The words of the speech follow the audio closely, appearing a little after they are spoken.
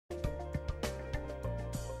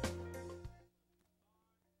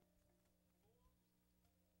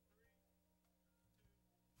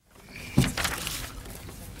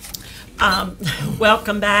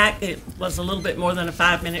Welcome back. It was a little bit more than a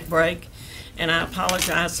 5-minute break, and I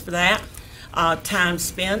apologize for that. Time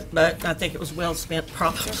spent, but I think it was well spent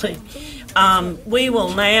probably. We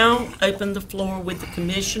will now open the floor with the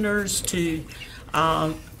commissioners to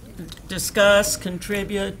discuss,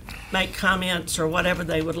 contribute, make comments, or whatever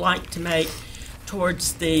they would like to make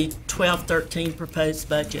towards the 12-13 proposed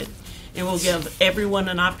budget. And we'll give everyone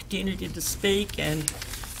an opportunity to speak. And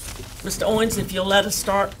Mr. Owens, if you'll let us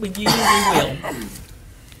start with you, we will.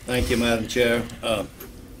 Thank you, Madam Chair.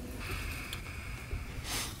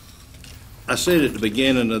 I said at the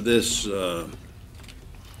beginning of this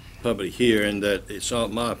public hearing that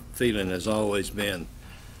my feeling has always been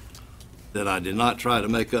that I did not try to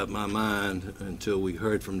make up my mind until we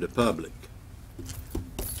heard from the public.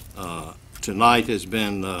 Tonight has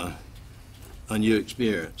been a new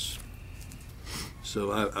experience.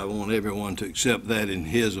 So I want everyone to accept that in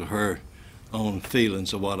his or her own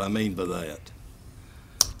feelings of what I mean by that.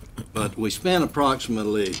 But we spent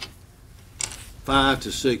approximately 5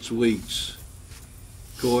 to 6 weeks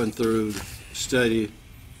going through study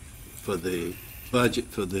for the budget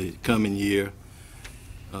for the coming year.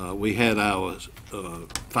 We had our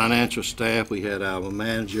financial staff, we had our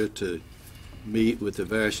manager to meet with the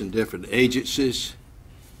various and different agencies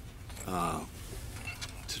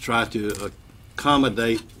to try to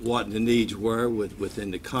accommodate what the needs were within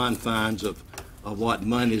the confines of what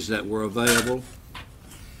monies that were available.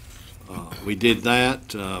 We did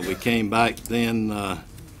that. We came back then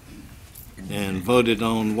and voted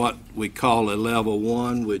on what we call a level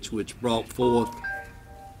 1, which brought forth,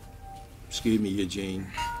 excuse me, Eugene,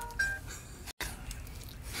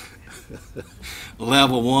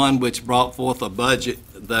 level 1, which brought forth a budget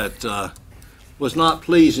that was not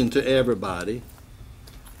pleasing to everybody,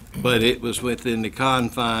 but it was within the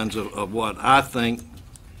confines of what I think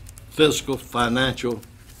fiscal, financial,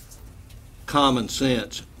 common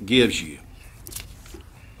sense gives you.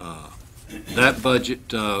 That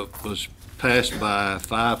budget was passed by a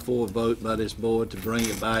 5-4 vote by this board to bring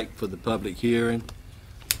it back for the public hearing.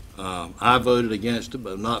 I voted against it,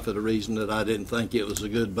 but not for the reason that I didn't think it was a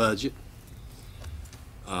good budget.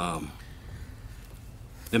 The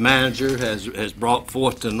manager has brought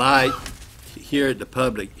forth tonight here at the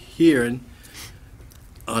public hearing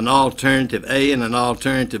an alternative A and an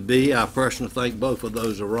alternative B. I personally think both of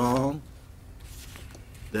those are wrong.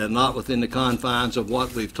 They're not within the confines of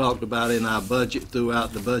what we've talked about in our budget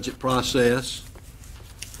throughout the budget process.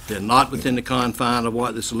 They're not within the confine of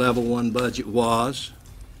what this level 1 budget was.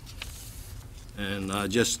 And I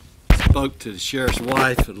just spoke to the sheriff's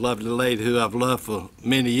wife, a lovely lady who I've loved for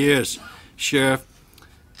many years, Sheriff.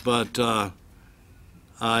 But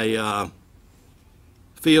I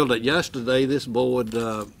feel that yesterday this board,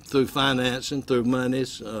 through financing, through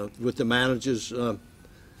monies, with the manager's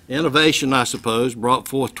innovation, I suppose, brought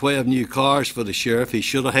forth 12 new cars for the sheriff. He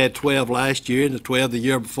should have had 12 last year and the 12 the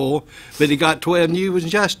year before, but he got 12 new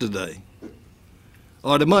ones yesterday,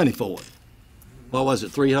 or the money for it. What was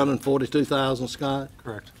it, 342,000, Scott?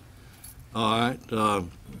 Correct. All right.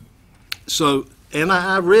 So, and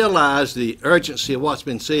I realize the urgency of what's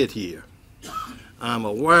been said here. I'm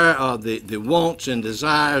aware of the wants and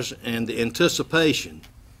desires and the anticipation.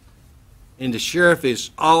 And the sheriff is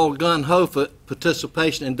all gung-ho for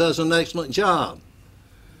participation and does an excellent job,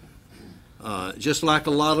 just like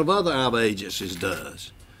a lot of other our agencies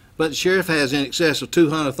does. But the sheriff has in excess of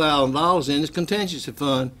 $200,000 in his contingency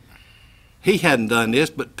fund. He hadn't done this,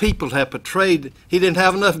 but people have portrayed he didn't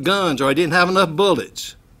have enough guns or he didn't have enough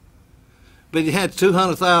bullets. But he had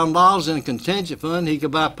 $200,000 in a contingency fund he could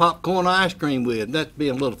buy popcorn ice cream with. That's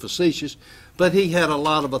being a little facetious, but he had a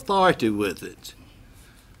lot of authority with it.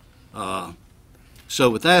 So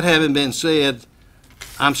with that having been said,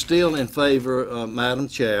 I'm still in favor, Madam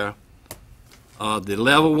Chair, of the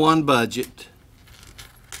level 1 budget,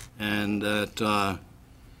 and that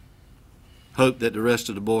hope that the rest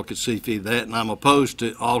of the board could see through that. And I'm opposed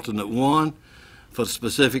to alternate 1 for the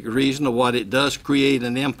specific reason of what it does create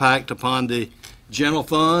an impact upon the general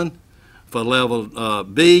fund. For level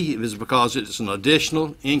B, it is because it's an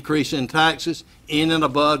additional increase in taxes in and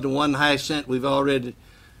above the 1.5 cent we've already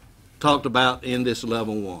talked about in this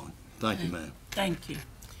level 1. Thank you, ma'am. Thank you.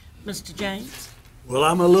 Mr. James? Well,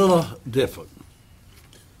 I'm a little different.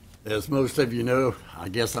 As most of you know, I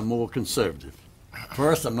guess I'm more conservative.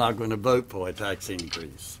 First, I'm not going to vote for a tax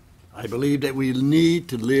increase. I believe that we need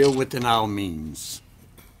to live within our means.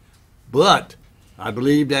 But I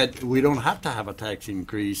believe that we don't have to have a tax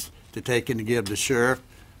increase to take and to give the sheriff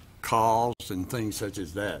calls and things such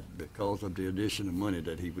as that because of the additional money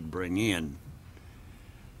that he would bring in.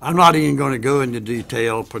 I'm not even going to go into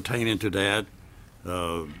detail pertaining to that.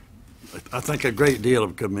 I think a great deal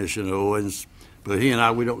of Commissioner Owens, but he and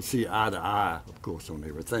I, we don't see eye to eye, of course, on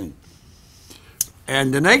everything.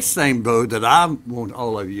 And the next thing, though, that I want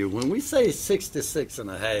all of you, when we say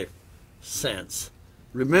 66.5 cents,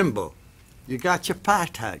 remember, you got your pie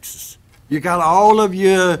taxes. You got all of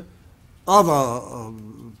your other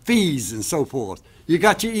fees and so forth. You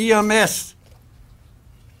got your EMS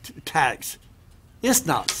tax. It's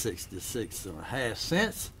not 66.5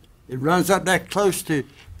 cents. It runs up that close to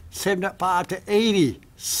 75 to 80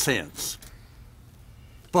 cents.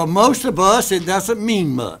 For most of us, it doesn't mean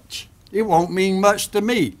much. It won't mean much to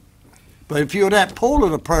me. But if you're that poor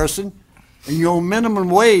little person and you're on minimum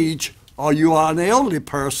wage or you are an elderly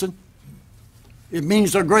person, it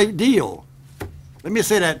means a great deal. Let me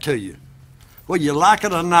say that to you. Whether you like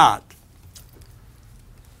it or not,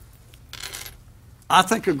 I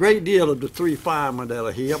think a great deal of the three firemen that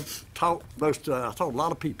are here, I taught a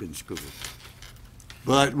lot of people in school.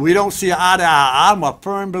 But we don't see eye to eye. I'm a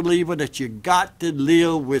firm believer that you got to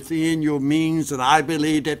live within your means, and I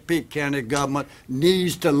believe that Pitt County government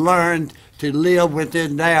needs to learn to live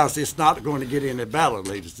within theirs. It's not going to get any better,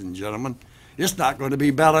 ladies and gentlemen. It's not going to be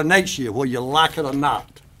better next year, whether you like it or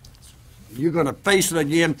not. You're going to face it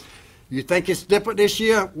again. You think it's different this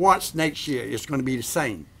year? Watch next year. It's going to be the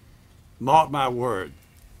same. Mark my word.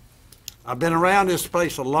 I've been around this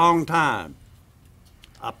place a long time.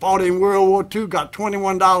 I fought in World War II, got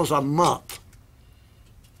 $21 a month.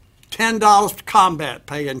 $10 for combat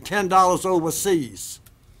pay and $10 overseas.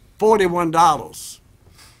 $41.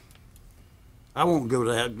 I won't go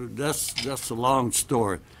to that. That's a long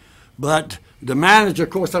story. But the manager,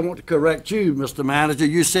 of course, I want to correct you, Mr. Manager.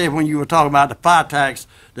 You said when you were talking about the fire tax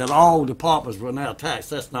that all departments were now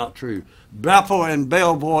taxed. That's not true. Bethel and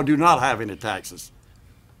Belvoir do not have any taxes.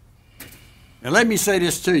 And let me say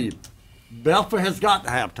this to you. Bethel has got to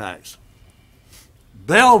have tax.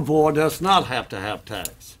 Belvoir does not have to have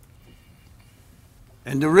tax.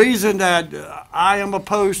 And the reason that I am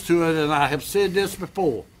opposed to it, and I have said this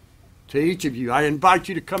before to each of you, I invite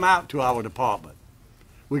you to come out to our department.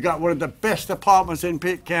 We got one of the best departments in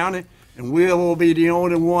Pitt County, and we will be the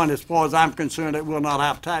only one, as far as I'm concerned, that will not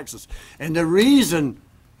have taxes. And the reason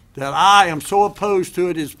that I am so opposed to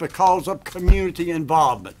it is because of community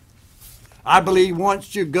involvement. I believe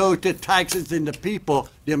once you go to taxes and the people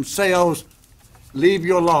themselves leave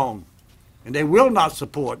you alone, and they will not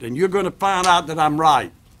support, and you're going to find out that I'm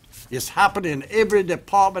right. It's happening in every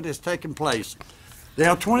department that's taking place. There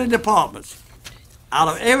are 20 departments. Out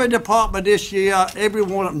of every department this year, every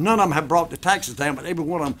one of them, none of them have brought the taxes down, but every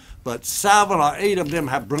one of them, but 7 or 8 of them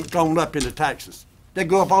have gone up in the taxes. They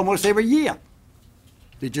go up almost every year.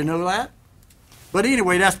 Did you know that? But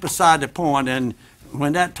anyway, that's beside the point, and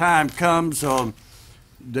when that time comes to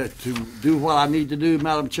do what I need to do,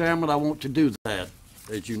 Madam Chairman, I want to do that,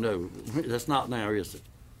 as you know. That's not now, is it?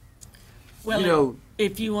 Well, you know,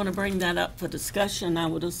 if you want to bring that up for discussion, I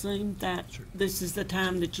would assume that this is the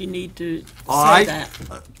time that you need to say that.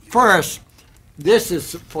 First, this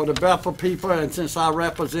is for the Bethel people, and since I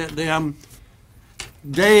represent them,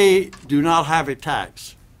 they do not have a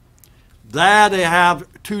tax. There they have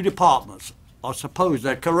 2 departments. I suppose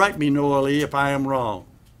that. Correct me, Norley, if I am wrong.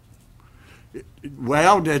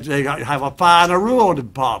 Well, they have a fire and a rural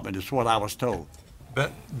department, is what I was told.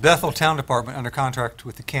 Bethel Town Department, under contract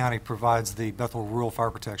with the county, provides the Bethel Rural Fire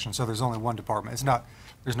Protection. So there's only one department. It's not.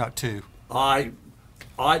 There's not 2.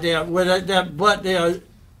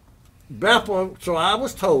 Bethel. So I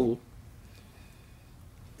was told.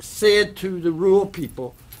 Said to the rural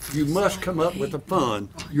people, you must come up with a fund,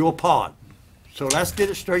 your part. So let's get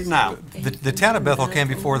it straightened out. The town of Bethel came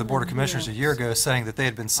before the Board of Commissioners a year ago saying that they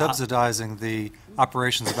had been subsidizing the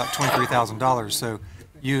operations about $23,000. So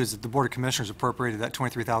you, as the Board of Commissioners, appropriated that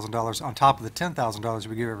 $23,000 on top of the $10,000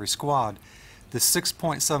 we give every squad. The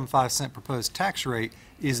 6.75 cent proposed tax rate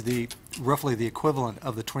is roughly the equivalent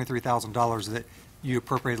of the $23,000 that you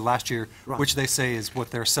appropriated last year, right, which they say is what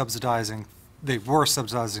they're subsidizing. They were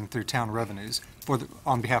subsidizing through town revenues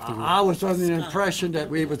on behalf of the rural. I was under the impression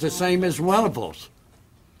that it was the same as Winniple's.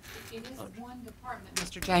 It is one department,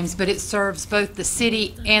 Mr. James, but it serves both the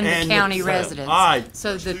city and the county residents. All right.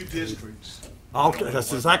 So Two districts. Okay,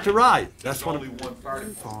 that's exactly right. That's what. Only one fire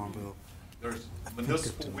department. There's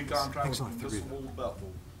municipal, we contract with municipal Bethel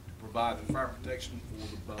to provide the fire protection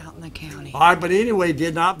for the Bethel. out in the county. All right, but anyway,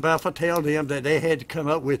 did not Bethel tell them that they had to come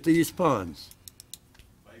up with these funds?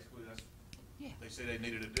 Basically, they say they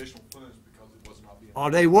needed additional funds because it was not being.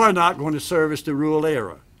 Or they were not going to service the rural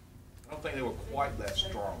area? I don't think they were quite that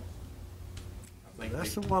strong. I think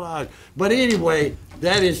That's what I, but anyway,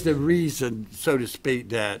 that is the reason, so to speak,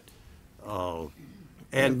 that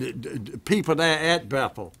and the people there at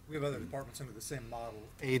Bethel, We have other departments under the same model.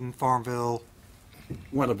 Aden, Farmville,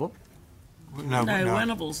 Winnable, no, No, no.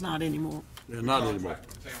 Winnable's not anymore. they're not anymore. Contract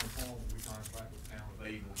with the town of Farm, we contract with the town of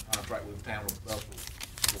Aden, we contract with the town of Bethel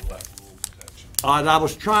for that rural protection. All right, I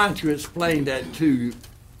was trying to explain that to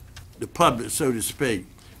the public, so to speak,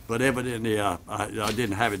 but evidently I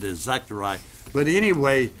didn't have it exactly right. But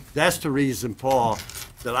anyway, that's the reason, Paul,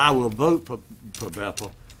 that I will vote for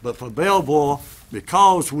Bethel. But for Belvoir,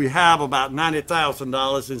 because we have about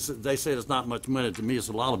 $90,000, and they say it's not much money, to me it's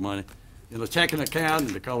a lot of money, in a checking account,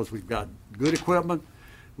 and because we've got good equipment,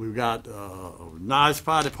 we've got a nice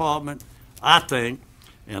fire department, I think,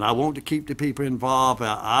 and I want to keep the people involved.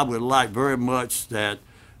 I would like very much that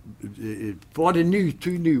for the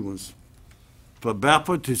two new ones, for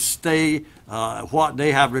Bethel to stay what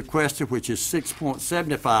they have requested, which is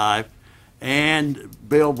 6.75, and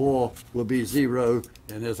Belvoir will be 0.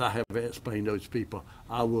 And as I have explained those people,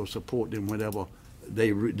 I will support them whenever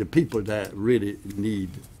the people that really need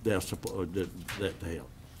their support, that help.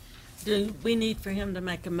 Do we need for him to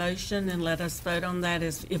make a motion and let us vote on that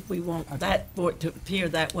as if we want that for it to appear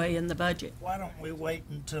that way in the budget? Why don't we wait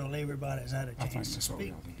until everybody's had a chance to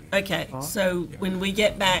speak? Okay, so when we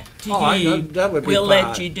get back to All right, you, that would be we'll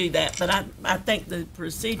let fine. you do that. But I think the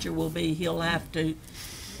procedure will be he'll have to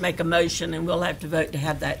make a motion and we'll have to vote to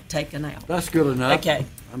have that taken out. That's good enough. Okay.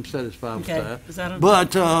 I'm satisfied with Okay, that. is that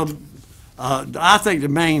But I think the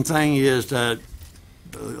main thing is that,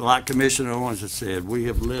 like Commissioner Owens has said, we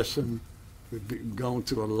have listened, we've gone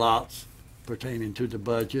through a lot pertaining to the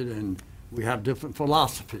budget, and we have different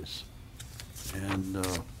philosophies. And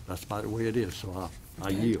that's about the way it is, so I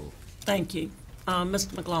yield. Thank you.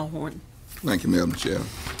 Mr. McLaughlin. Thank you, Madam Chair.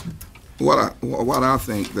 What I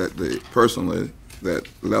think that personally, that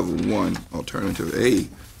level 1 alternative A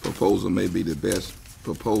proposal may be the best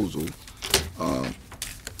proposal.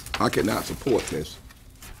 I cannot support this.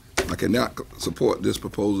 I cannot support this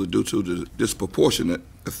proposal due to the disproportionate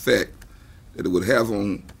effect that it would have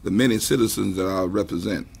on the many citizens that I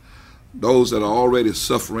represent. Those that are already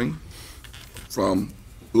suffering from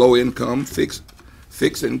low income, fixed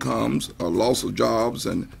incomes, or loss of jobs,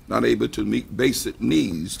 and not able to meet basic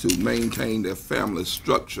needs to maintain their family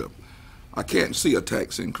structure. I can't see a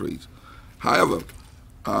tax increase. However,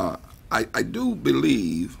 I do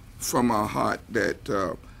believe from my heart that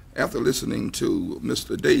after listening to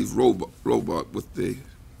Mr. Dave Roebuck with the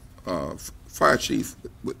fire chief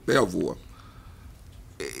with Belvoir,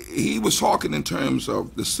 he was talking in terms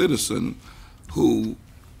of the citizen who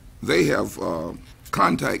they have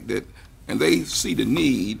contacted and they see the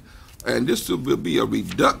need, and this will be a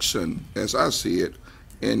reduction, as I see it,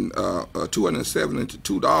 in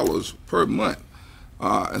 $272 per month.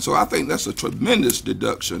 And so I think that's a tremendous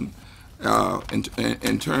deduction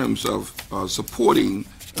in terms of supporting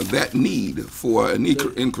that need for an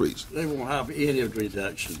increase. They won't have any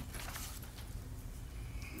reduction.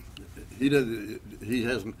 He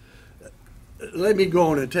hasn't. Let me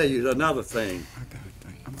go on and tell you another thing.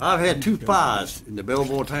 I've had 2 fires in the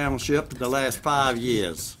Belvoir Township in the last 5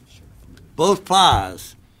 years. Both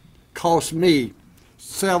fires cost me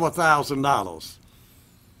several $1,000s.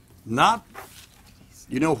 Not,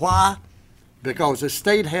 you know why? Because the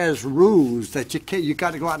state has rules that you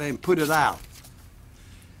got to go out there and put it out.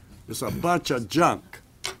 It's a bunch of junk.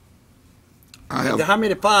 How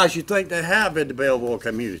many fires you think they have in the Belvoir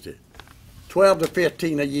community? 12 to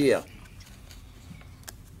 15 a year.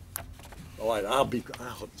 All right,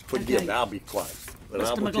 forgive me, I'll be quiet. But I Mr. want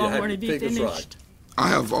you to McLaughlin, have have your you figures finished? right. I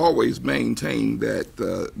have always maintained that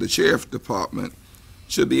the Sheriff Department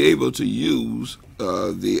should be able to use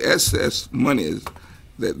the excess monies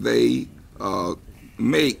that they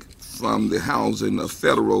make from the housing of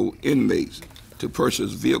federal inmates to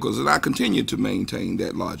purchase vehicles, and I continue to maintain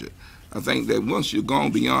that logic. I think that once you've gone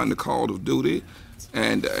beyond the call of duty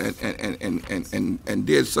and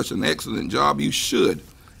did such an excellent job, you should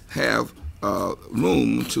have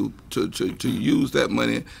room to use that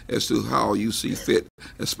money as to how you see fit,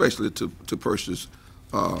 especially to purchase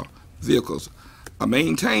vehicles. I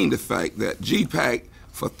maintain the fact that GPAC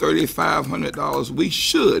for $3,500, we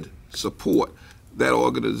should support that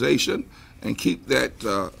organization and keep that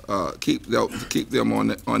keep them on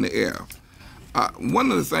the air. One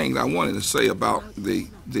of the things I wanted to say about the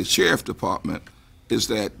Sheriff Department is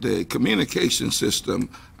that the communication system,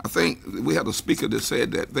 I think we had a speaker that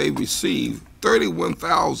said that they received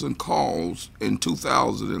 31,000 calls in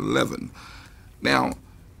 2011. Now,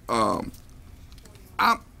 I'm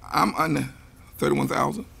under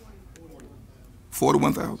 31,000?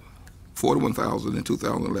 41,000? 41,000 in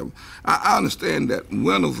 2011. I understand that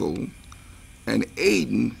Winneville and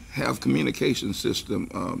Aden have communication system,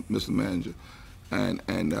 Mr. Manager, and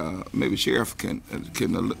maybe Sheriff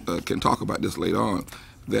can talk about this later on.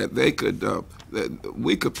 That they could, that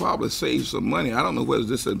we could probably save some money. I don't know whether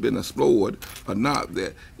this has been explored or not.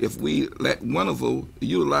 That if we let one of them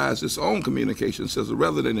utilize its own communication system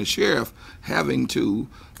rather than the sheriff having to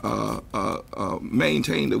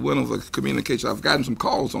maintain the one of the communication. I've gotten some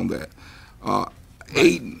calls on that.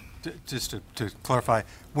 Aden. Just to clarify,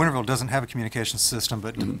 Winterville doesn't have a communication system,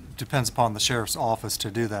 but depends upon the sheriff's office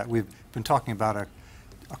to do that. We've been talking about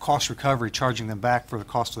a cost recovery, charging them back for the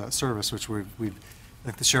cost of that service, which we've I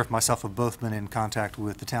think the sheriff and myself have both been in contact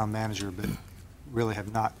with the town manager, but really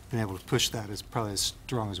have not been able to push that as probably as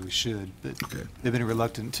strong as we should. But Okay. they've been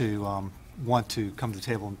reluctant to want to come to the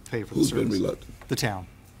table and pay for the Who's service. been reluctant? The town.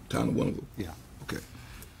 Town of Winterville. Yeah. Okay.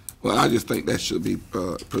 Well, I just think that should be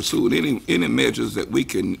pursued. Any measures that we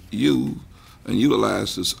can use and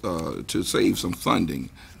utilize to save some funding,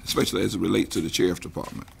 especially as it relates to the sheriff's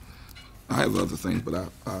department. I have other things, but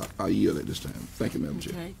I yield at this time. Thank you, Madam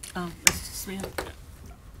Chair. Okay, Mr. Smith.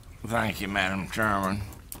 Thank you, Madam Chairman.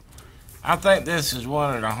 I think this is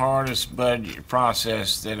one of the hardest budget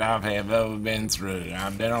process that I've ever been through.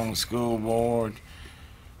 I've been on the school board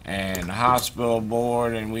and the hospital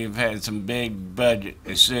board, and we've had some big budget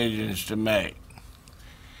decisions to make.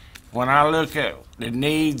 When I look at the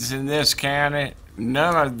needs in this county,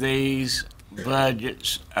 none of these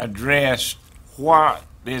budgets address what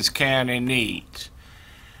this county needs.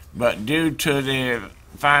 But due to the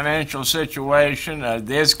financial situation of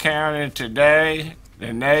this county today,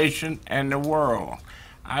 the nation, and the world,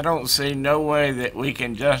 I don't see no way that we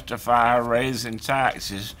can justify raising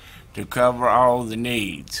taxes to cover all the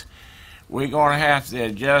needs. We're going to have to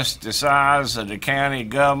adjust the size of the county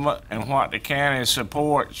government and what the county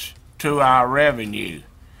supports to our revenue.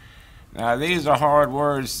 Now, these are hard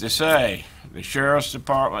words to say. The sheriff's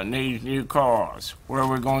department needs new cars. Where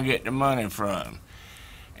are we going to get the money from?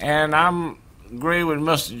 And I'm agree with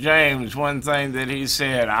Mr. James, one thing that he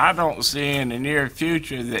said, I don't see in the near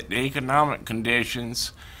future that the economic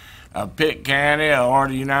conditions of Pitt County or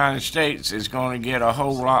the United States is going to get a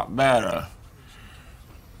whole lot better.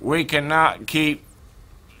 We cannot keep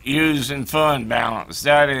using fund balance.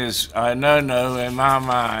 That is a no-no in my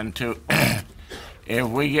mind. If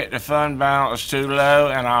we get the fund balance too low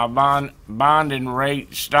and our bonding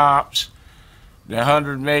rate stops, the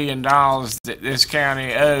 $100 million that this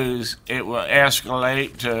county owes, it will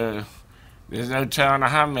escalate to, there's no telling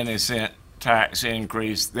how many cent tax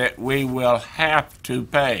increase that we will have to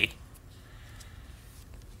pay.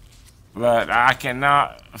 But I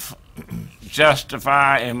cannot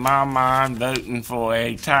justify in my mind voting for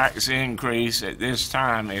a tax increase at this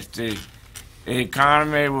time. If the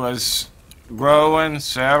economy was growing,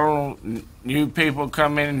 several new people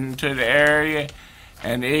coming into the area,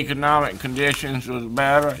 and the economic conditions was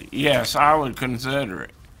better, yes, I would consider it.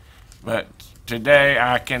 But today,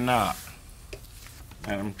 I cannot.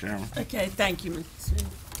 Madam Chairman. Okay, thank you, Mr.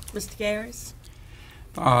 Smith. Mr.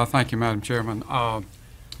 Garris? Thank you, Madam Chairman.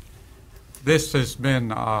 This has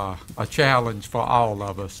been a challenge for all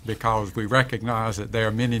of us because we recognize that there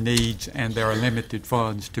are many needs and there are limited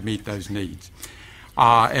funds to meet those needs.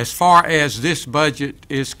 As far as this budget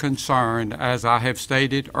is concerned, as I have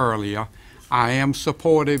stated earlier, I am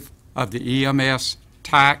supportive of the EMS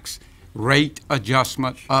tax rate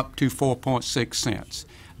adjustment up to 4.6 cents.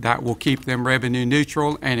 That will keep them revenue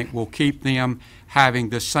neutral, and it will keep them having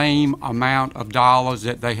the same amount of dollars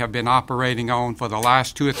that they have been operating on for the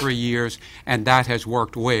last 2 or 3 years, and that has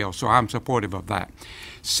worked well, so I'm supportive of that.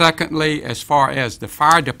 Secondly, as far as the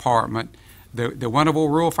fire department, the Winterville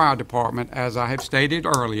Rural Fire Department, as I have stated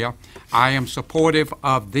earlier, I am supportive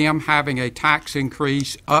of them having a tax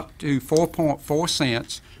increase up to 4.4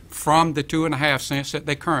 cents from the 2.5 cents that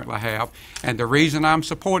they currently have. And the reason I'm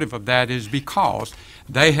supportive of that is because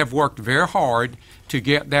they have worked very hard to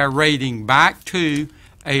get their rating back to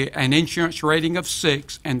an insurance rating of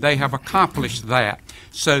 6, and they have accomplished that.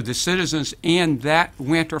 So the citizens in that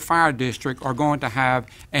winter fire district are going to have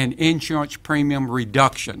an insurance premium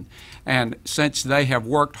reduction. And since they have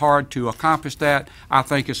worked hard to accomplish that, I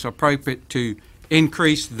think it's appropriate to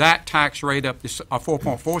increase that tax rate up to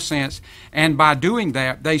 4.4 cents. And by doing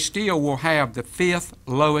that, they still will have the 5th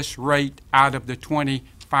lowest rate out of the 20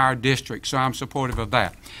 fire districts. So I'm supportive of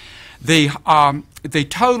that. The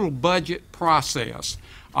total budget process,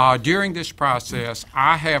 during this process,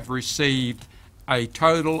 I have received a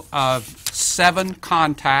total of 7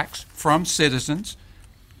 contacts from citizens.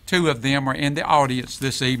 2 of them are in the audience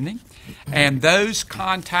this evening. And those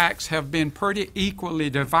contacts have been pretty equally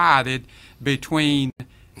divided between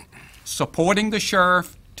supporting the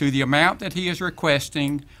sheriff to the amount that he is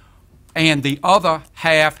requesting, and the other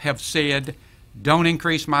half have said, don't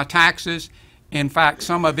increase my taxes. In fact,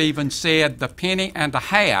 some have even said the penny and a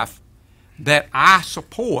half that I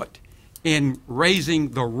support in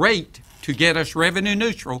raising the rate to get us revenue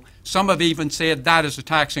neutral. Some have even said that is a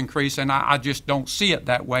tax increase, and I just don't see it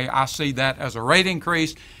that way. I see that as a rate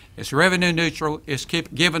increase. It's revenue neutral. It's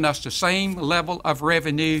giving us the same level of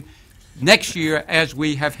revenue next year as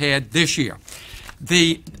we have had this year.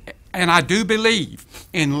 And I do believe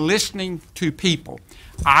in listening to people.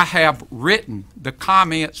 I have written the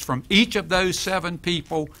comments from each of those 7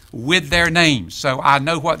 people with their names, so I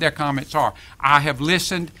know what their comments are. I have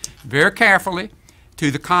listened very carefully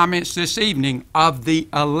to the comments this evening of the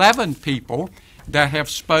 11 people that have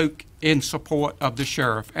spoke in support of the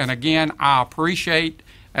sheriff. And again, I appreciate,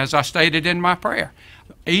 as I stated in my prayer,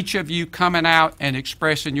 each of you coming out and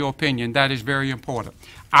expressing your opinion. That is very important.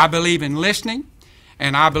 I believe in listening,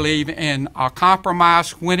 and I believe in a compromise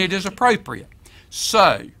when it is appropriate.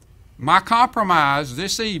 So, my compromise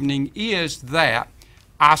this evening is that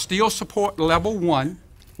I still support level 1,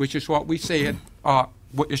 which is what we said,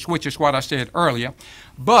 which is what I said earlier,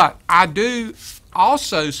 but I do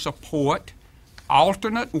also support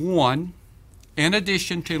alternate 1 in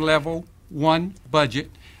addition to level 1 budget,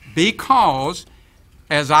 because,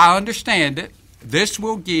 as I understand it, this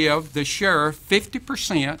will give the sheriff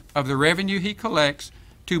 50% of the revenue he collects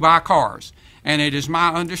to buy cars. And it is my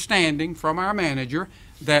understanding from our manager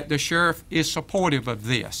that the sheriff is supportive of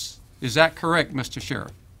this. Is that correct, Mr.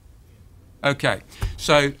 Sheriff? Okay.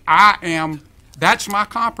 So that's my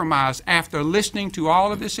compromise. After listening to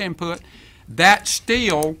all of this input, that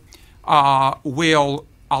still will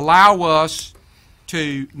allow us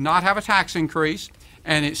to not have a tax increase,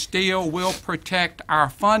 and it still will protect our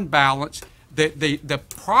fund balance. The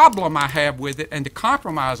problem I have with it, and the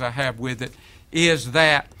compromise I have with it, is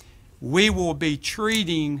that we will be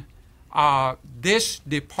treating this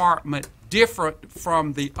department different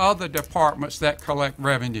from the other departments that collect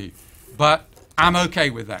revenue. But I'm okay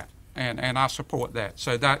with that, and I support that.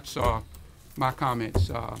 So that's my comments,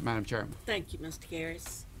 Madam Chairman. Thank you, Mr.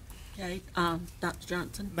 Garris. Okay, Dr.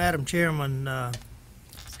 Johnson. Madam Chairman,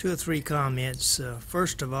 2 or 3 comments.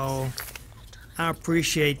 First of all, I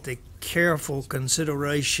appreciate the careful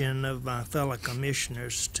consideration of my fellow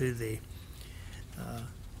commissioners to the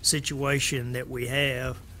situation that we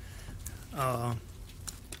have.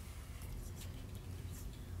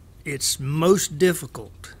 It's most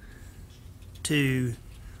difficult to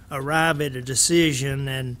arrive at a decision,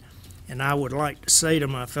 and I would like to say to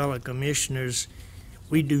my fellow commissioners,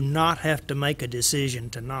 we do not have to make a decision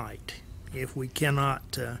tonight. If we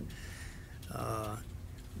cannot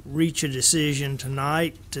reach a decision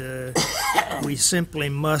tonight, we simply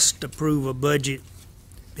must approve a budget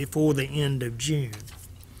before the end of June.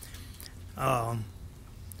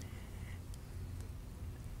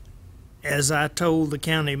 As I told the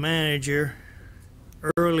county manager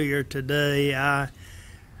earlier today, I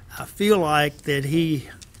feel like that he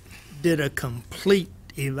did a complete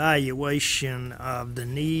evaluation of the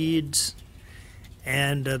needs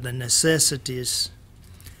and the necessities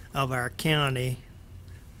of our county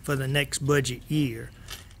for the next budget year,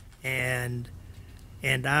 and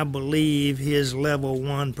I believe his level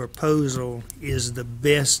 1 proposal is the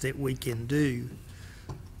best that we can do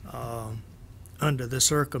under the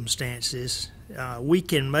circumstances. We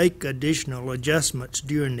can make additional adjustments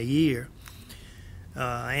during the year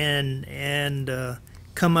and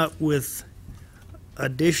come up with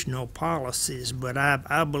additional policies, but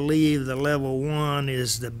I believe the level 1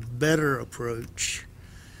 is the better approach.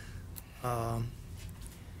 I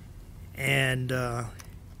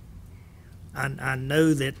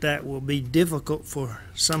know that will be difficult for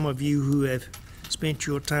some of you who have spent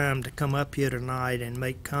your time to come up here tonight and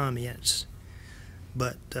make comments,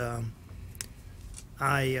 but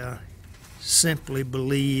I simply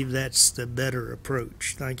believe that's the better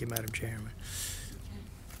approach. Thank you, Madam Chairman.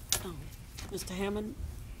 Mr. Hammond?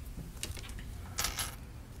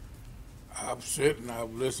 I've sat and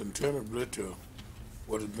I've listened attentively to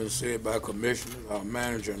what has been said by commissioners, our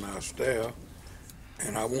manager, and our staff.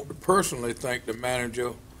 And I want to personally thank the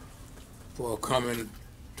manager for coming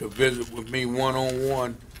to visit with me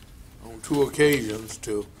one-on-one on 2 occasions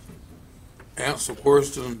to answer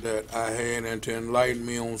questions that I had and to enlighten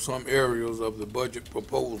me on some areas of the budget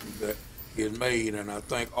proposal that is made. And I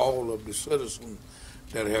thank all of the citizens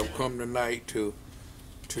that have come tonight to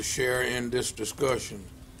share in this discussion.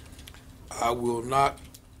 I will not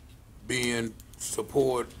be in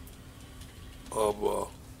support of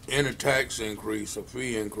any tax increase or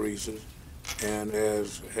fee increases, and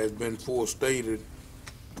as has been forestated,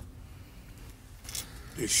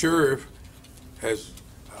 the sheriff has,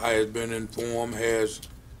 I have been informed, has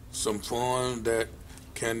some funds that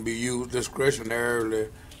can be used discretionarily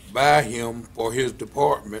by him for his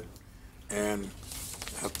department. And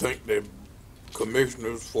I thank the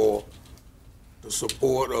commissioners for the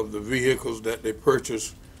support of the vehicles that they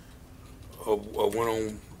purchased,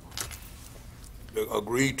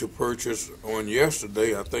 agreed to purchase on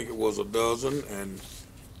yesterday. I think it was a dozen, and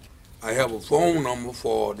I have a phone number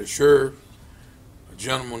for the sheriff. A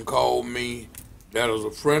gentleman called me that is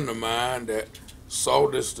a friend of mine that saw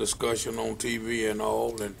this discussion on TV and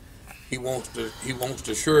all, and he wants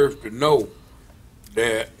the sheriff to know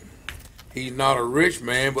that he's not a rich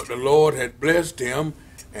man, but the Lord had blessed him,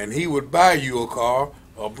 and he would buy you a car,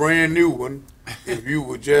 a brand new one, if you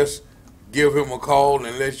would just give him a call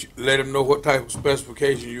and let him know what type of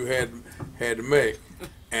specification you had to make.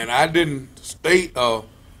 And I didn't state a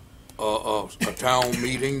town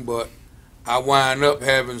meeting, but I wind up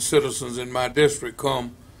having citizens in my district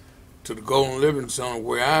come to the Golden Living Center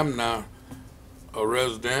where I'm now a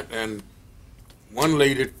resident, and one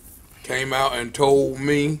lady came out and told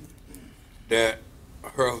me that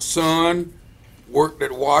her son worked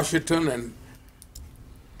at Washington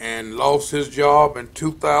and lost his job in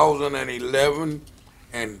 2011,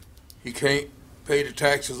 and he can't pay the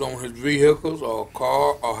taxes on his vehicles or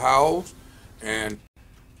car or house, and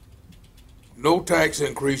no tax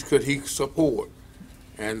increase could he support.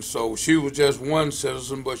 And so she was just one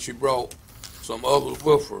citizen, but she brought some others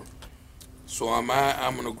with her. So I'm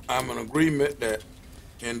in agreement that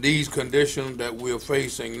in these conditions that we're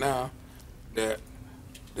facing now, that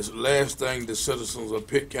this last thing the citizens of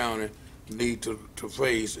Pitt County need to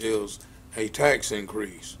face is a tax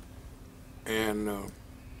increase. And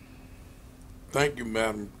thank you,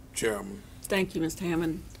 Madam Chairman. Thank you, Mr.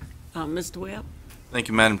 Hammond. Mr. Webb? Thank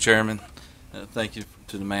you, Madam Chairman. Thank you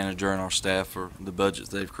to the manager and our staff for the budgets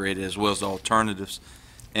they've created, as well as the alternatives.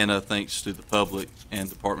 And thanks to the public and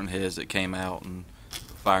department heads that came out, and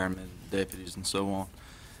firemen, deputies, and so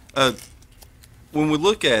on. When we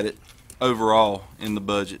look at it overall in the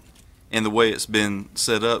budget and the way it's been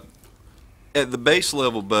set up, at the base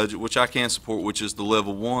level budget, which I can support, which is the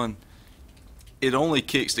level 1, it only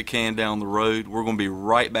kicks the can down the road. We're going to be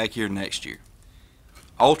right back here next year.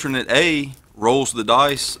 Alternate A rolls the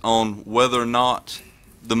dice on whether or not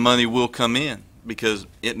the money will come in, because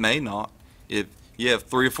it may not. If you have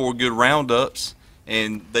 3 or 4 good roundups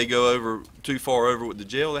and they go over too far over with the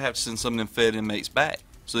jail, they have to send some of them fed inmates back.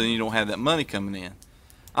 So then you don't have that money coming in.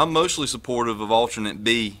 I'm mostly supportive of alternate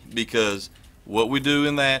B, because what we do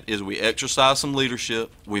in that is we exercise some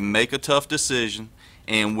leadership, we make a tough decision,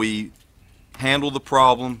 and we handle the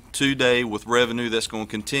problem today with revenue that's going to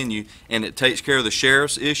continue, and it takes care of the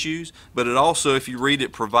sheriff's issues, but it also, if you read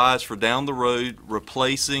it, provides for down the road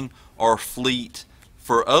replacing our fleet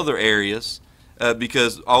for other areas,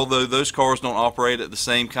 because although those cars don't operate at the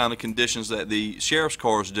same kind of conditions that the sheriff's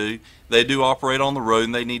cars do, they do operate on the road,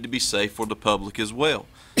 and they need to be safe for the public as well.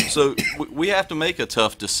 So we have to make a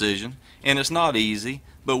tough decision, and it's not easy,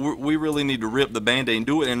 but we really need to rip the Band-Aid and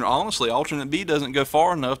do it. And honestly, alternate B doesn't go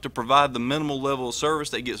far enough to provide the minimal level of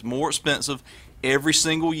service that gets more expensive every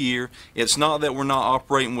single year. It's not that we're not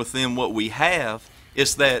operating within what we have,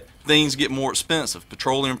 it's that things get more expensive.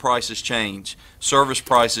 Petroleum prices change, service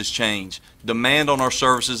prices change, demand on our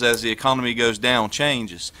services as the economy goes down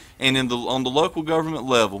changes. And on the local government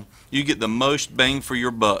level, you get the most bang for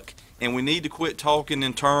your buck. And we need to quit talking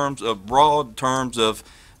in terms of broad terms of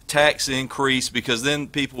tax increase, because then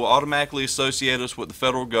people will automatically associate us with the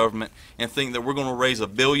federal government and think that we're going to raise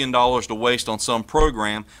 $1 billion to waste on some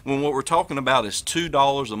program, when what we're talking about is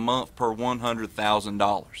 $2 a month per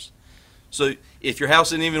 $100,000. So if your house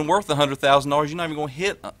isn't even worth $100,000, you're not even going to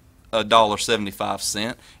hit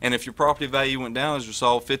 $1.75. And if your property value went down, as you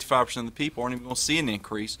saw, 55% of the people aren't even going to see an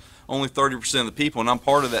increase. Only 30% of the people, and I'm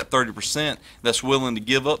part of that 30% that's willing to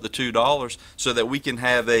give up the $2 so that we can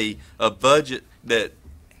have a budget that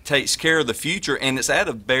takes care of the future, and it's at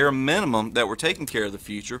a bare minimum that we're taking care of the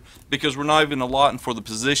future, because we're not even allotting for the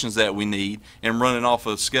positions that we need and running off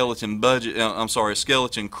a skeleton budget, a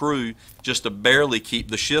skeleton crew just to barely keep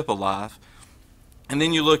the ship alive. And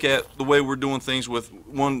then you look at the way we're doing things with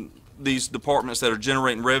these departments that are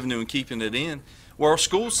generating revenue and keeping it in, where our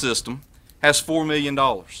school system has $4 million.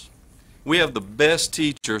 We have the best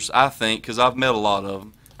teachers, I think, because I've met a lot of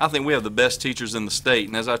them. I think we have the best teachers in the state.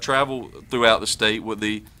 And as I travel throughout the state with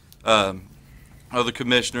the other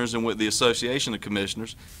commissioners and with the Association of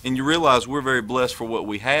Commissioners, and you realize we're very blessed for what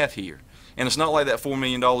we have here. And it's not like that $4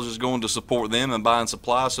 million is going to support them and buying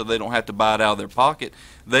supplies so they don't have to buy it out of their pocket.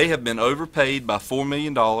 They have been overpaid by $4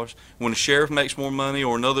 million. When a sheriff makes more money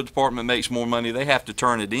or another department makes more money, they have to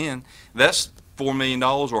turn it in. That's $4 million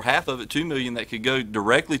or half of it, $2 million, that could go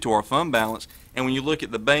directly to our fund balance. And when you look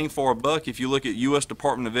at the bang for our buck, if you look at U.S.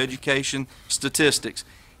 Department of Education statistics,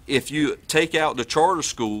 if you take out the charter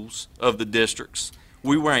schools of the districts,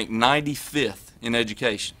 we rank 95th in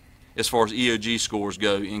education as far as EOG scores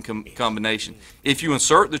go in combination. If you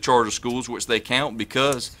insert the charter schools, which they count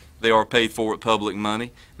because they are paid for with public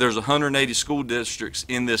money, there's 180 school districts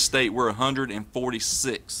in this state. We're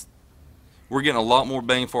 146th. We're getting a lot more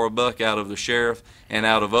bang for our buck out of the sheriff and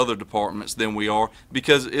out of other departments than we are,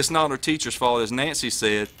 because it's not our teachers' fault. As Nancy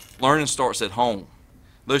said, learning starts at home.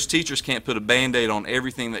 Those teachers can't put a Band-Aid on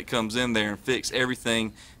everything that comes in there and fix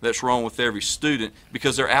everything that's wrong with every student,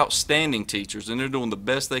 because they're outstanding teachers and they're doing the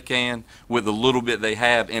best they can with the little bit they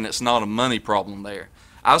have, and it's not a money problem there.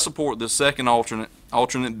 I support the second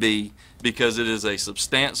alternate B, because it is a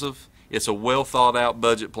substantive, it's a well thought out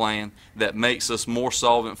budget plan that makes us more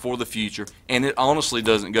solvent for the future, and it honestly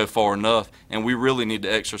doesn't go far enough, and we really need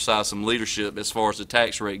to exercise some leadership as far as the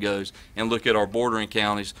tax rate goes and look at our bordering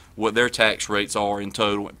counties, what their tax rates are in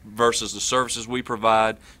total versus the services we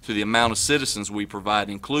provide to the amount of citizens we provide,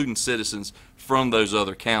 including citizens from those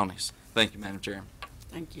other counties. Thank you, Madam Chairman.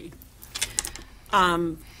 Thank you.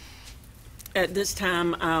 At this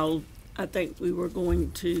time, I think we were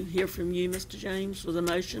going to hear from you, Mr. James, with a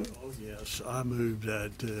motion. Oh, yes, I move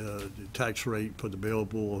that the tax rate for the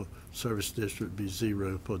Belleville Service District be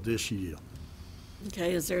 0 for this year.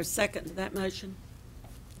 Okay, is there a second to that motion?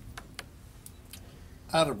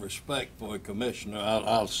 Out of respect for a commissioner,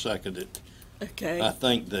 I'll second it. Okay. I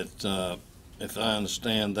think that, if I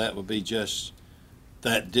understand, that would be just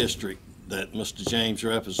that district that Mr. James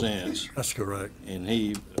represents. That's correct. And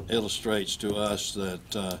he illustrates to us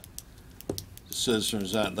that the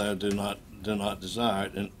citizens out there do not desire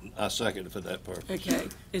it, and I second it for that purpose. Okay.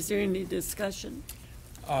 Is there any discussion?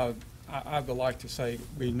 I would like to say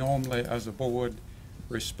we normally, as a board,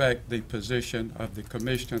 respect the position of the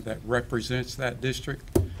commissioner that represents that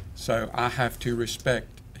district. So I have to respect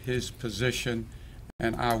his position,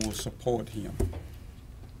 and I will support him.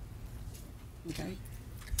 Okay.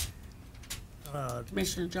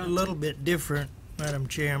 Commissioner A Johnson? little bit different, Madam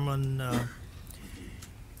Chairman.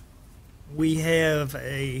 We have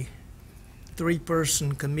a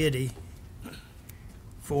 3-person committee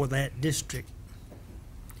for that district,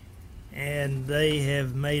 and they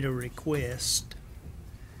have made a request,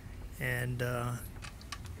 and I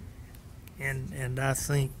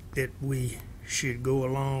think that we should go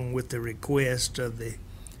along with the request of the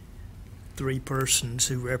 3 persons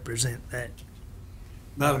who represent that.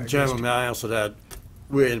 Madam Chairman, may I answer that?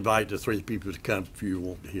 We'll invite the 3 people to come if you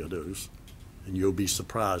want to hear those, and you'll be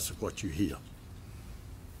surprised at what you hear.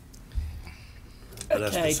 But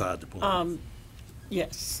that's beside the point.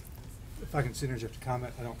 Yes. If I can interject a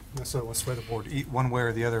comment, I don't necessarily want to sway the board one way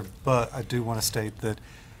or the other, but I do want to state that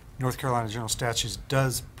North Carolina General Statutes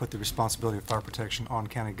does put the responsibility of fire protection on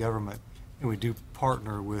county government, and we do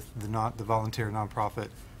partner with the volunteer nonprofit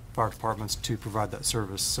fire departments to provide that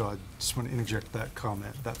service. So I just want to interject that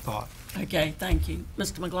comment, that thought. Okay, thank you.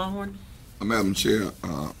 Mr. McGlahorn? Madam Chair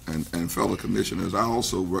and fellow commissioners, I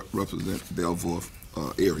also represent Belleville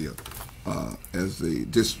area as the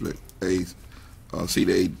District A,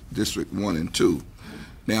 CDA District 1 and 2.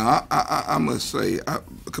 Now, I must say,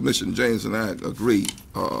 Commissioner James and I agree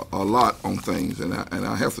a lot on things, and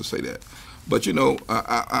I have to say that. But you know,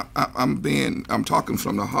 I'm talking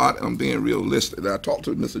from the heart. I'm being realistic. I talked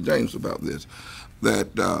to Mr. James about this.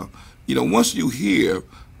 That you know, once you hear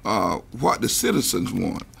what the citizens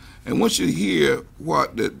want, and once you hear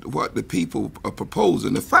what the people are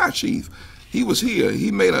proposing, the fire chief, he was here.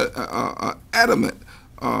 He made a adamant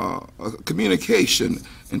communication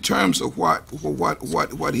in terms of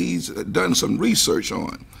what he's done some research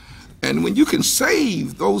on. And when you can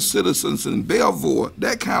save those citizens in Belleville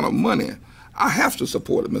that kind of money, I have to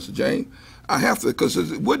support it, Mr. James. I have to, because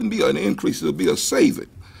it wouldn't be an increase; it'll be a saving.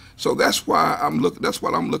 So that's why that's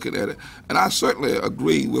what I'm looking at it. And I certainly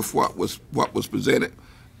agree with what was presented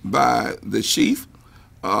by the chief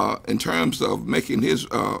in terms of making his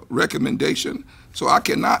recommendation. So I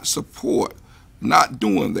cannot support not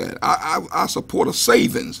doing that. I support a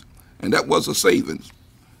savings, and that was a savings.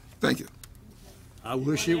 Thank you. I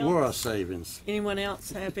wish it were a savings. Anyone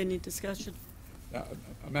else have any discussion?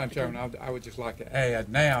 Madam Chairman, I would just like to add,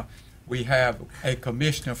 now, we have a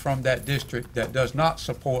commissioner from that district that does not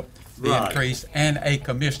support the Right. increase, and a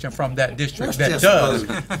commissioner from that district Let's that just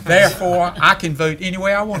does. Therefore, I can vote any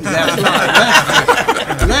way I want to. That's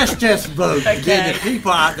right. Let's just vote, and then Okay. the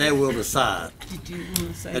people out there will decide. Did you want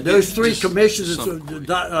to say? And those three Just commissioners,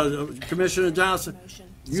 something. Commissioner Johnson,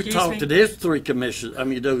 you Excuse talk me? to these three commissioners,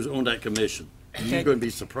 those on that commission, and you're Okay. gonna be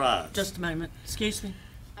surprised. Just a moment. Excuse me.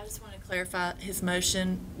 I just want to clarify, his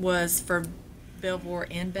motion was for Belvoir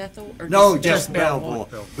and Bethel, or No, just? just Belvoir.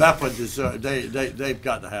 Belvoir. Belvoir deserve, they've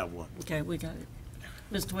got to have one. Okay, we got it.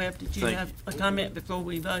 Mr. Webb, did you Thank have a comment before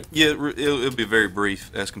we vote? Yeah, it'll be very brief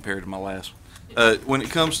as compared to my last one. When it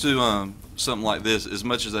comes to something like this, as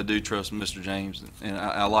much as I do trust Mr. James, and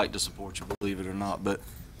I like to support you, believe it or not, but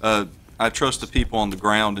I trust the people on the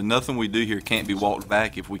ground, and nothing we do here can't be walked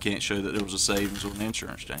back if we can't show that there was a savings or an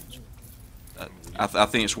insurance change. I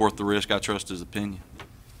think it's worth the risk. I trust his opinion.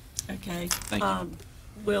 Okay. Thank you.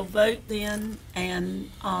 We'll vote then, and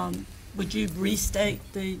would you restate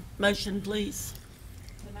the motion, please?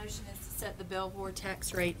 The motion is to set the Belvoir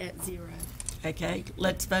tax rate at 0. Okay,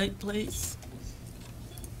 let's vote, please.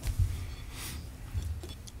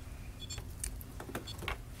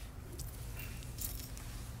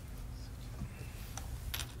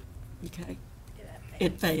 Okay.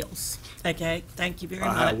 It fails. Okay, thank you very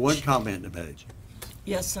I have one much. comment to make.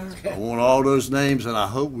 Yes, sir. I want all those names, and I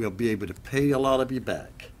hope we'll be able to pay a lot of you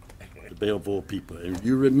back, the Belvoir people, and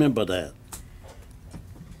you remember that.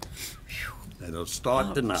 And it'll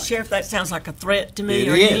start tonight. Sheriff, that sounds like a threat to me. It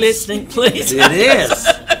Are you is. listening, please? It is.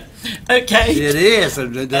 Okay. It is,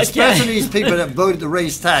 and especially Okay. these people that voted to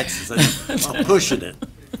raise taxes and are pushing it.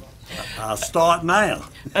 I'll start now.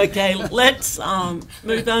 Okay, let's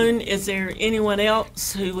move on. Is there anyone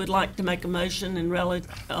else who would like to make a motion in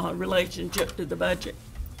relationship to the budget?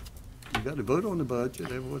 You got to vote on the budget.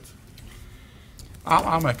 Everyone's.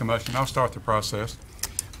 I'll make a motion. I'll start the process.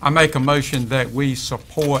 I make a motion that we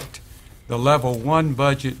support the level 1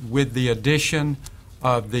 budget with the addition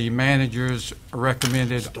of the manager's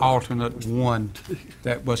recommended alternate 1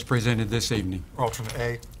 that was presented this evening. Alternate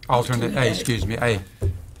A. Alternate A, excuse me, A.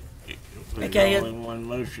 Okay. All in one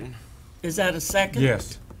motion. Is that a second?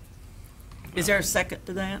 Yes. Is there a second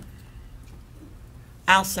to that?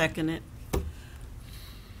 I'll second it.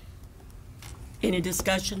 Any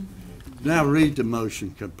discussion? Now read the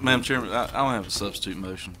motion complete. Madam Chairman, I don't have a substitute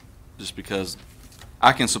motion, just because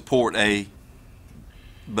I can support A,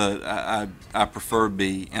 but I prefer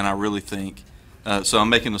B, and I really think, so I'm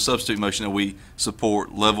making a substitute motion that we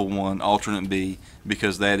support level 1, alternate B,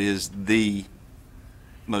 because that is the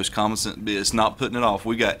most common sense. It's not putting it off.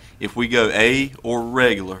 If we go A or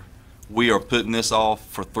regular, we are putting this off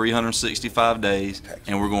for 365 days,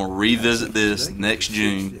 and we're going to revisit this next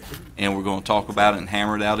June, and we're going to talk about it and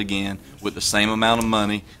hammer it out again with the same amount of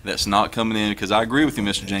money that's not coming in, because I agree with you,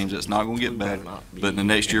 Mr. James, it's not going to get better, but in the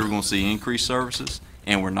next year we're going to see increased services,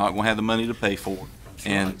 and we're not going to have the money to pay for it.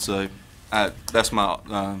 And so that's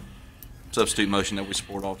my substitute motion that we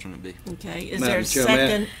support alternate B. Okay, is there a Madam Chair,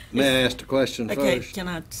 second? may I ask the question Okay, first? can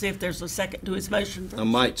I see if there's a second to his motion? I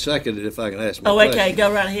might second it if I can ask my Oh, question. okay,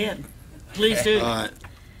 go right ahead. Please do. All right.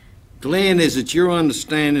 Glenn, is it your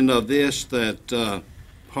understanding of this that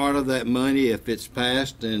part of that money, if it's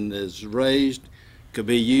passed and is raised, could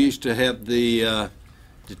be used to help the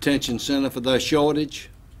detention center for their shortage?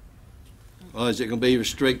 Or is it going to be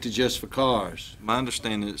restricted just for cars? My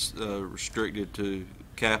understanding is restricted to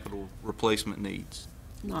capital replacement needs.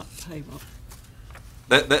 Not payroll.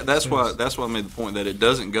 That's why I made the point that it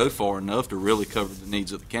doesn't go far enough to really cover the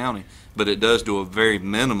needs of the county, but it does do a very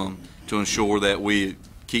minimum to ensure that we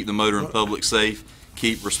keep the motoring public safe,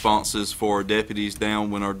 keep responses for our deputies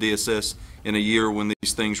down when our DSS, in a year when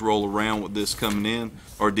these things roll around with this coming in,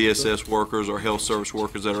 our DSS workers, our health service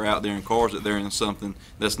workers that are out there in cars, that they're in something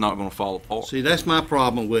that's not going to fall apart. See, that's my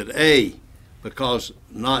problem with A, because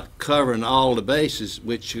not covering all the bases,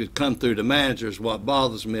 which should come through the manager, is what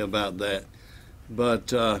bothers me about that.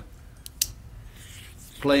 But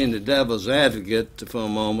playing the devil's advocate for a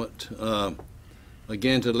moment,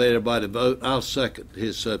 again, to let everybody vote, I'll second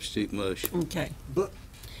his substitute motion. Okay. But-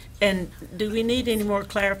 And do we need any more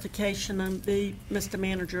clarification on B, Mr.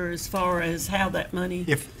 Manager, as far as how that money?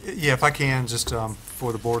 If I can, just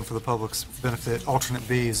for the board and for the public's benefit, alternate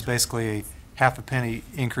B is basically a half a penny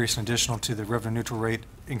increase in additional to the revenue neutral rate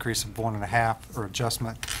increase of 1.5 or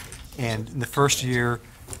adjustment. And in the first year,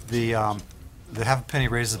 the half a penny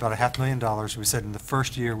raises about $500,000. We said in the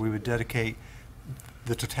first year we would dedicate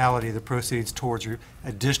the totality of the proceeds towards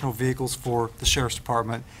additional vehicles for the sheriff's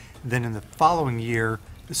department. Then in the following year,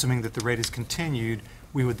 assuming that the rate is continued,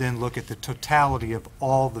 we would then look at the totality of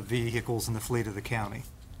all the vehicles in the fleet of the county.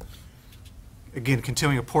 again,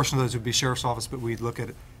 continuing a portion of those would be sheriff's office, but we'd look at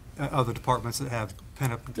other departments that have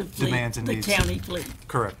pent-up The fleet, demands and the needs. county fleet.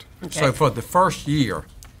 Correct. So Okay. for the first year,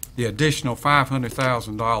 the additional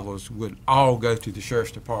 $500,000 would all go to the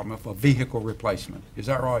sheriff's department for vehicle replacement. Is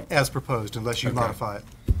that right? As proposed, unless you Okay. modify it.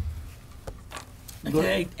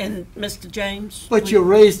 Okay, and Mr. James? But you're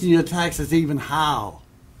raising your taxes even how?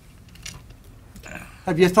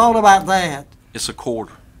 Have you thought about that? It's a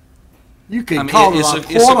quarter. You I can mean, call it it's a it's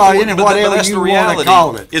quarter or quarter, any but whatever that's you the want to reality,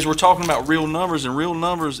 call it. is we're talking about real numbers, and real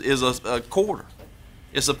numbers is a quarter.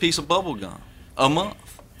 It's a piece of bubble gum a month.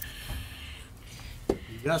 You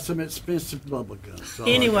got some expensive bubble gum. that's all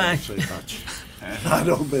I Anyway. gotta say about you. I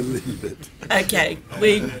don't believe it. Okay,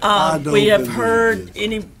 I don't we have believe heard this.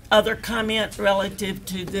 any other comment relative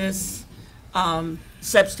to this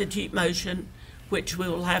substitute motion, which we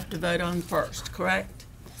will have to vote on first, correct?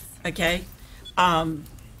 Okay,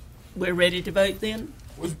 we're ready to vote then?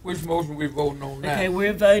 Which motion we voting on now? Okay,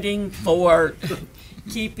 we're voting for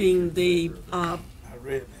keeping the I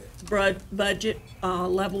read that. budget,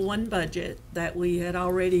 level one budget that we had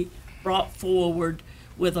already brought forward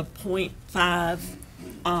with a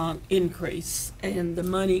 0.5 increase, and the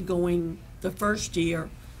money going the first year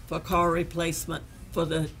for car replacement for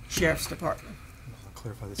the sheriff's department. I'll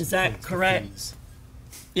clarify this Is that includes the correct? fees.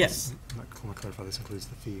 Yes. I want to clarify, this includes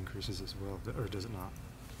the fee increases as well, or does it not?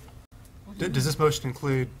 Does this motion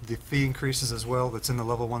include the fee increases as well that's in the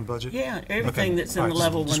level one budget? Yeah, everything Okay. that's in All the right,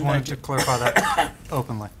 level just one wanted to budget. clarify that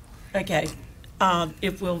openly. Okay,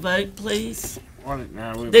 if we'll vote, please.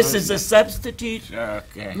 Now, we This voted is a that. substitute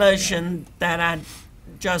Okay. motion that I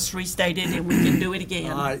just restated, and we can do it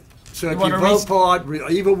again. All right, so You if wanna you vote for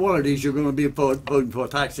it, either one of these, you're gonna be voting for a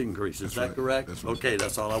tax increase, is that right. correct? That's right. Okay,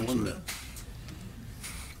 that's all I want to know.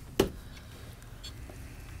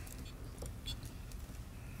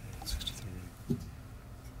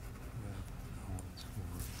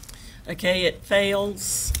 Okay, it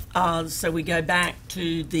fails, so we go back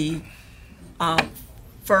to the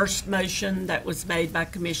first motion that was made by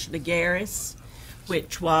Commissioner Garris,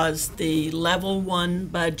 which was the level one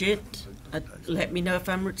budget, let me know if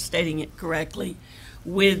I'm stating it correctly,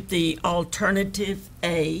 with the alternative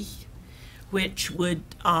A, which would,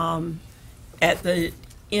 at the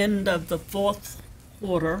end of the fourth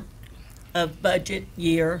quarter of budget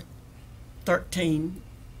year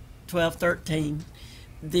 12-13,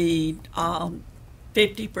 the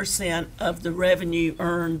 50% of the revenue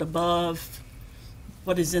earned above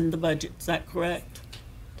what is in the budget, is that correct?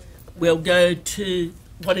 Will go to,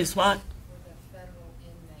 what is what?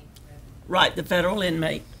 Right, the federal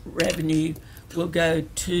inmate revenue will go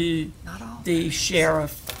to the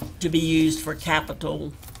sheriff to be used for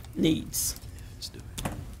capital needs.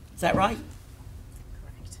 Is that right?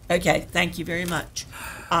 Okay, thank you very much.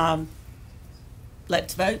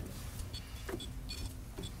 Let's vote.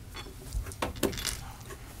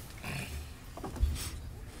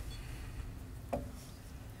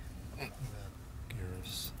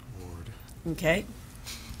 Garris, Ward. Okay,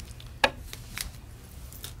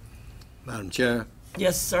 Madam Chair,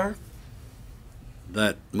 yes, sir.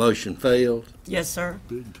 that motion failed. Yes, sir.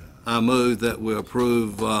 I move that we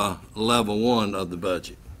approve level one of the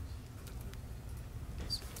budget.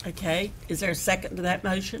 Okay, is there a second to that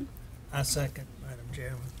motion? I second, Madam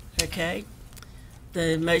Chairman. Okay.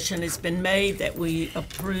 The motion has been made that we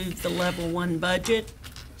approve the level one budget.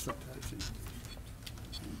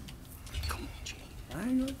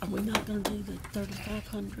 Are we not gonna do the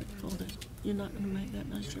 3,500 for the, you're not gonna make that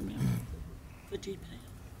motion now? The GPAD?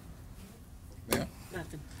 Yeah.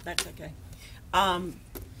 Nothing, that's okay.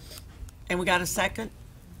 And we got a second?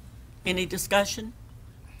 Any discussion?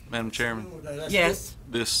 Madam Chairman, Yes,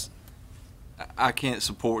 I can't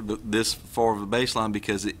support this far of a baseline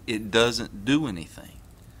because it doesn't do anything.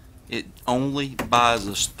 It only buys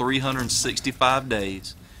us 365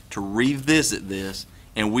 days to revisit this,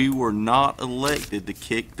 and we were not elected to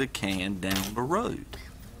kick the can down the road.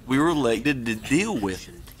 We were elected to deal with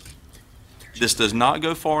it. This does not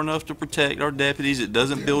go far enough to protect our deputies. It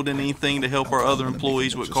doesn't build anything to help our other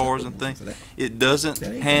employees with cars and things. It doesn't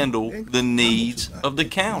handle the needs of the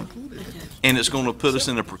county. And it's going to put us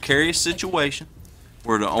in a precarious situation.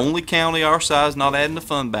 We're the only county our size not adding the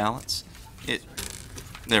fund balance.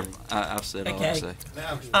 I've said all I Okay.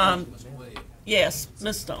 say. yes,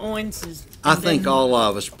 Mr. Owens is. I think all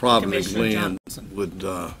of us probably, Commissioner Glenn, Johnson. would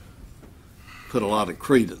put a lot of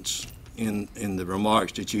credence in the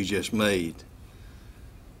remarks that you just made.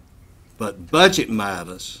 But budget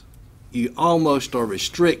matters, you almost are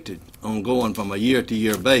restricted on going from a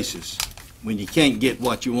year-to-year basis when you can't get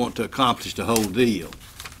what you want to accomplish the whole deal.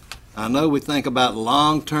 I know we think about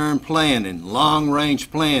long-term planning, long-range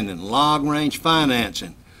planning, long-range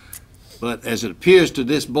financing, but as it appears to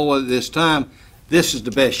this board at this time, this is the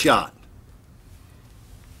best shot.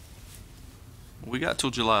 We got till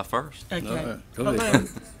July 1st. Okay. Go Hold ahead. on.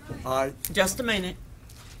 All right, Just a minute.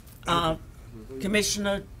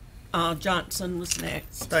 Commissioner Johnson was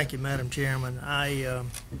next. Thank you, Madam Chairman. I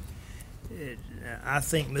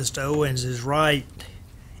think Mr. Owens is right.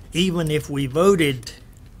 Even if we voted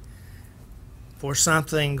for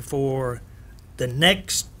something for the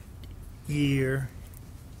next year,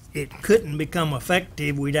 it couldn't become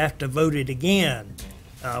effective. We'd have to vote it again.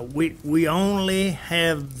 We only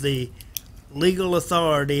have the legal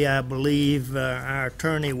authority, I believe, our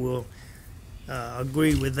attorney will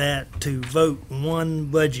agree with that, to vote one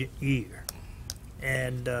budget year.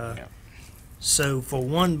 And so for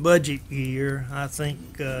one budget year, I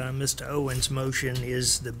think Mr. Owens' motion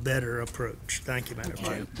is the better approach. Thank you, Madam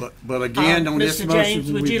Chair. but again, on this Mr. motion.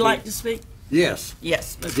 James, would we- you like to speak? Yes.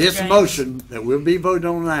 Yes, Mr. This James. motion that we'll be voting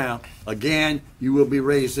on now, again, you will be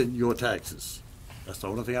raising your taxes. That's the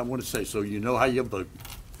only thing I want to say, so you know how you're voting.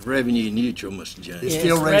 Revenue neutral, Mr. James. It's Yes,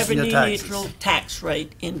 still raising your revenue taxes. neutral tax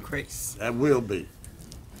rate increase. That will be.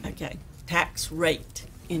 Okay, tax rate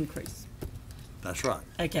increase. That's right.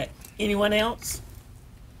 Okay, anyone else?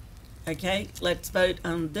 Okay, let's vote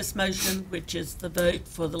on this motion, which is the vote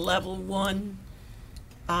for the level one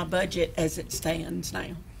budget as it stands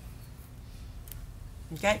now.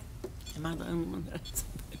 Okay? Am I the only one that's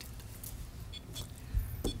voted?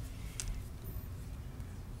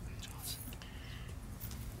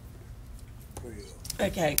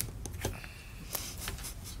 Okay,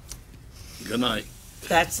 Good night.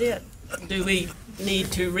 that's it. Do we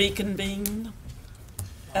need to reconvene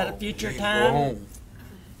at a future time?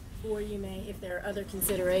 Or you may, if there are other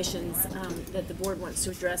considerations that the board wants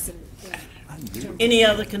to address in Any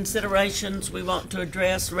other considerations we want to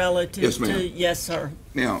address relative Yes, ma'am. to? Yes, sir.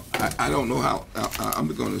 Now, I don't know how, I'm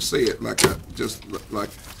going to say it like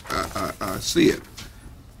I see it.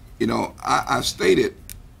 You know, I stated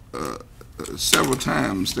several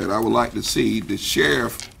times that I would like to see the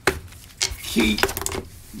sheriff keep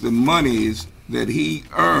the monies that he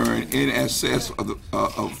earned in excess of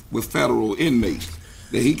with federal inmates,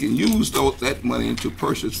 that he can use that money to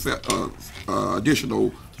purchase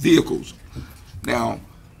additional vehicles. Now,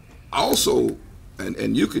 also,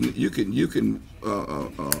 and you can,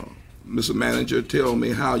 Mr. Manager, tell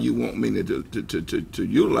me how you want me to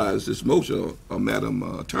utilize this motion, Madam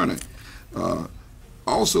Attorney.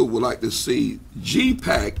 Also, would like to see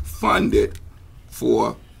GPAC funded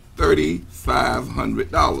for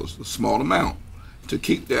 $3,500, a small amount, to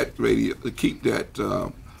keep that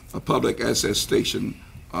public access station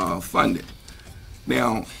funded.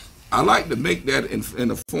 Now, I like to make that in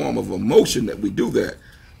the form of a motion that we do that.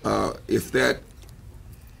 If that,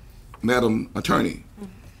 Madam Attorney.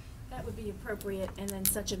 that would be appropriate, and then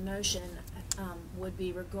such a motion would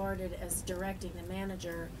be regarded as directing the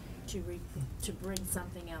manager to bring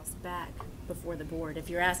something else back before the board. If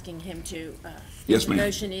you're asking him to, Yes, the ma'am.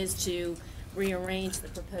 motion is to rearrange the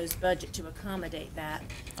proposed budget to accommodate that.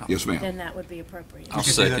 Yes, ma'am. Then that would be appropriate. I'll You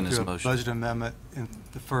could do that second his through a motion. budget amendment in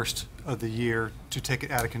the first of the year to take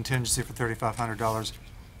it out of contingency for $3,500.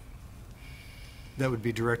 That would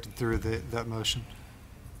be directed through that motion.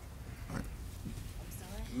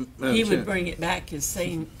 Madam He Chair. would bring it back as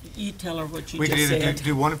saying, you tell her what you We could just either said.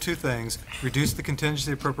 do one of two things: reduce the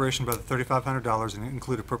contingency appropriation by the $3,500 and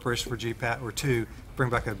include appropriation for GPAT, or two, bring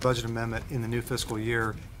back a budget amendment in the new fiscal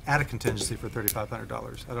year, add a contingency for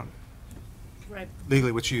 $3,500. I don't, Right.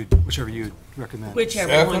 legally, whichever you recommend.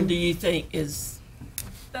 Whichever one do you think is,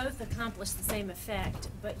 Both accomplish the same effect,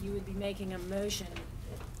 but you would be making a motion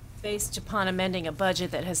based upon amending a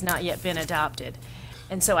budget that has not yet been adopted.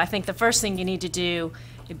 And so I think the first thing you need to do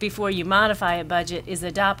before you modify a budget is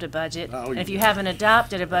adopt a budget. And if you haven't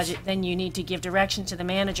adopted a budget, then you need to give direction to the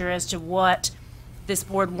manager as to what this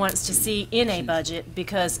board wants to see in a budget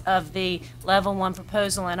because of the level one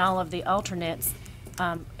proposal and all of the alternates.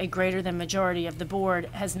 A greater than majority of the board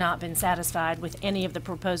has not been satisfied with any of the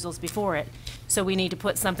proposals before it. So we need to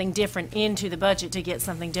put something different into the budget to get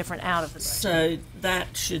something different out of the budget. so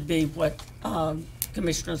that should be what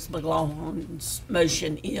Commissioner McLaughlin's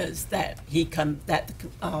motion is, that the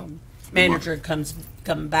manager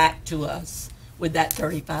come back to us with that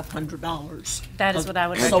 $3,500. That is what I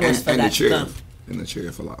would Source recommend. for And the that chair, fund. and the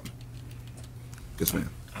chair for allowing. Yes, ma'am.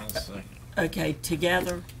 I'll second. Okay,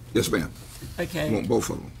 together, Yes, ma'am. I okay, want both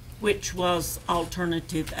of them. which was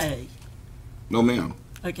alternative A. No, ma'am.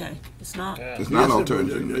 Okay, it's not, It's not Yes,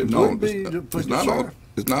 alternative. it No, would be it's for not. sure.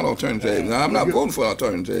 It's not alternative. Now, I'm not voting for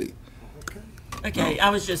alternative. Okay, I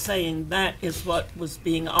was just saying that is what was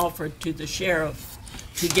being offered to the sheriff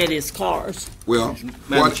to get his cars. Well,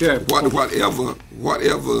 Madam Chair.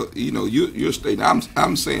 whatever, you know, you're stating,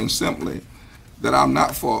 I'm saying simply that I'm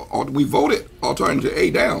not for, we voted alternative A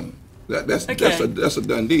down. That's a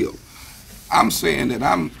done deal. I'm saying that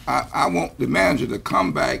I want the manager to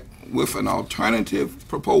come back with an alternative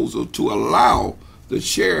proposal to allow the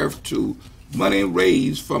sheriff to money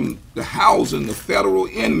raised from the housing the federal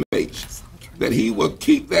inmates, that he will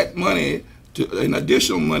keep that money an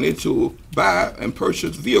additional money to buy and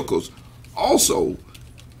purchase vehicles, also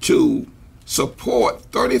to support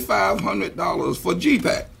 $3,500 for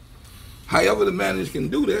GPAC. However the manager can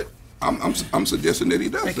do that, I'm suggesting that he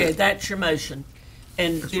does that. Okay, that's your motion.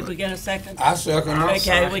 And did we get a second? I second it.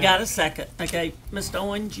 Okay, we got a second. Okay, Mr.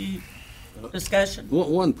 Owens, discussion?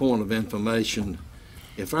 One point of information.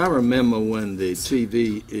 If I remember when the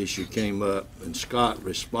TV issue came up and Scott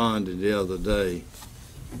responded the other day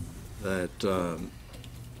that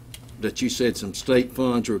you said some state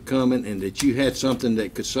funds were coming and that you had something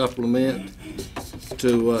that could supplement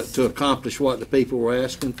to accomplish what the people were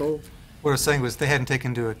asking for? What I was saying was they hadn't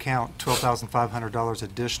taken into account $12,500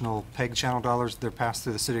 additional PEG channel dollars that are passed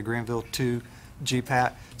through the city of Greenville to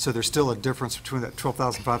GPAT. So there's still a difference between that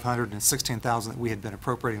 $12,500 and $16,000 that we had been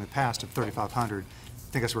appropriating in the past of $3,500. I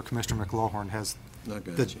think that's where Commissioner McLaughlin has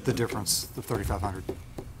the difference, the $3,500.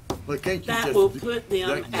 Well, can't you That just will put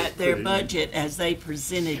them at their put it in? budget as they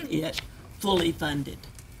presented it, fully funded,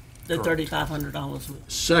 the $3,500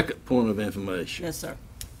 would. Second point of information. Yes, sir.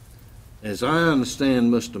 As I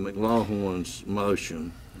understand Mr. McLaughlin's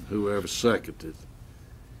motion, whoever seconded,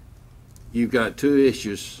 you've got two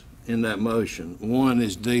issues in that motion. One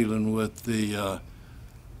is dealing with the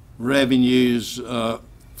revenues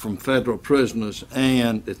from federal prisoners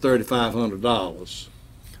and the $3,500.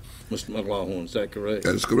 Mr. McLaughlin, is that correct?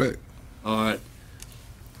 That is correct. All right.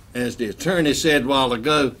 As the attorney said a while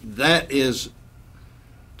ago, that is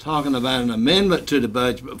talking about an amendment to the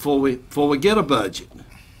budget before we get a budget.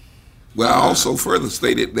 Well, I also further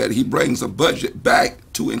stated that he brings a budget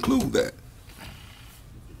back to include that.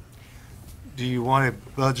 Do you want a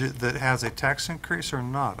budget that has a tax increase or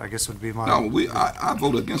not? I guess would be my. No, I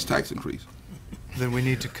vote against tax increase. Then we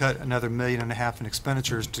need to cut another $1.5 million in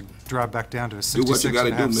expenditures to drive back down to a 66.5 Do what you got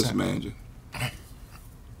to do, Mr. cent. Manager. I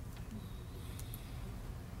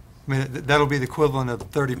mean, that'll be the equivalent of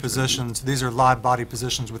 30 positions. These are live body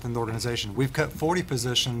positions within the organization. We've cut 40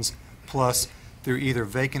 positions plus through either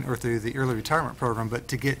vacant or through the early retirement program, but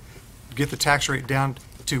to get the tax rate down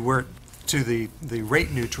to the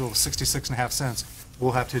rate neutral of 66.5 cents,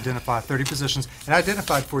 we'll have to identify 30 positions. And I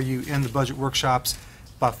identified for you in the budget workshops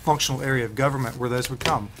by functional area of government where those would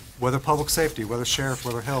come, whether public safety, whether sheriff,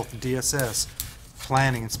 whether health, DSS,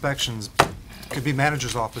 planning, inspections, could be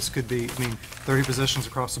manager's office, could be, 30 positions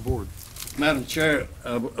across the board. Madam Chair,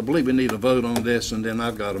 I believe we need a vote on this, and then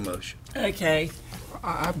I've got a motion. Okay.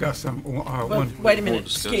 I've got some, Well, wait a minute,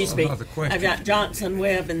 excuse me. Another question. I've got Johnson,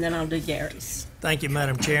 Webb, and then I'll do Gary's. Thank you,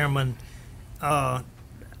 Madam Chairman.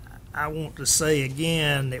 I want to say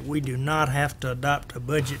again that we do not have to adopt a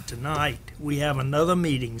budget tonight. We have another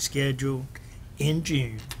meeting scheduled in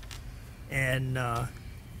June, and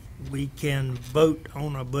we can vote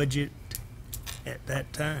on a budget at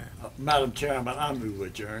that time. Madam Chairman, I move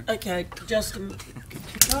adjourn. Okay, Justin,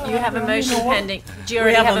 You have a motion pending. Do you we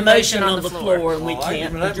already have a motion on the floor, and we All right,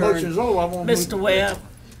 can't when that motion's adjourn. over, I won't move. Mr. Webb?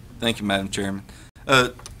 Thank you, Madam Chairman.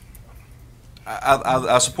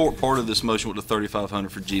 I support part of this motion with the $3,500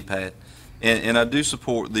 for GPAT, and I do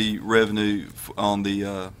support the revenue on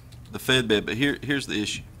the Fed bed. But here's the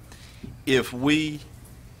issue: if we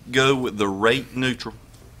go with the rate neutral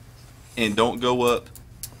and don't go up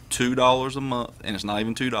 $2 a month, and it's not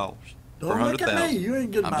even $2 per Don't look at me, you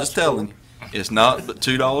ain't getting I'm my just score. telling you, it's not but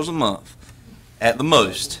 $2 a month at the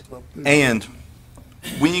most, and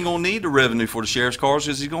we ain't gonna need the revenue for the sheriff's cars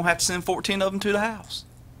because he's gonna have to send 14 of them to the house.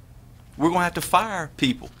 We're gonna have to fire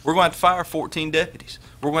people. We're gonna have to fire 14 deputies.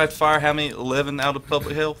 We're gonna have to fire how many? 11 out of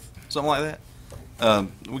public health, something like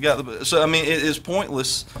that. So I mean, it is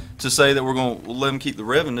pointless to say that we're gonna let him keep the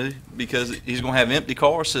revenue because he's gonna have empty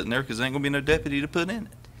cars sitting there because there ain't gonna be no deputy to put in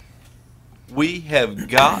it. We have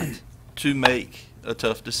got to make a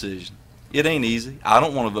tough decision. It ain't easy. I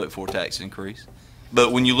don't want to vote for a tax increase,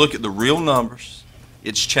 but when you look at the real numbers,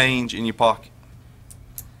 it's change in your pocket.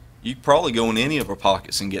 You could probably go in any of our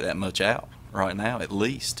pockets and get that much out right now, at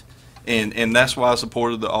least. And that's why I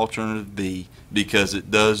supported the alternative B, because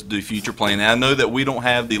it does do future planning. I know that we don't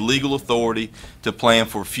have the legal authority to plan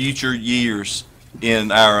for future years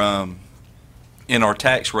in our in our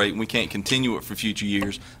tax rate, and we can't continue it for future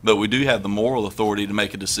years, but we do have the moral authority to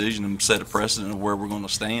make a decision and set a precedent of where we're going to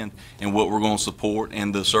stand and what we're going to support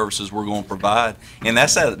and the services we're going to provide. And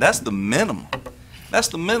that's the minimum. That's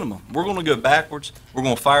the minimum. We're going to go backwards. We're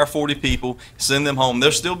going to fire 40 people, send them home.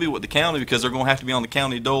 They'll still be with the county because they're going to have to be on the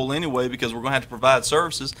county dole anyway because we're going to have to provide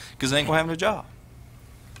services because they ain't going to have no job.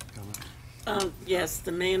 Yes,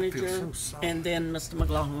 the manager, and then Mr.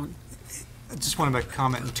 McLaughlin. I just want to make a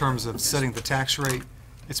comment in terms of setting the tax rate.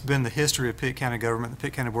 It's been the history of Pitt County government, the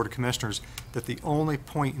Pitt County Board of Commissioners, that the only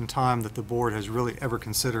point in time that the board has really ever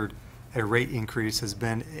considered a rate increase has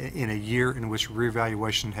been in a year in which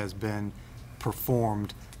reevaluation has been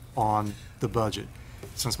performed on the budget.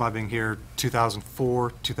 Since my being here,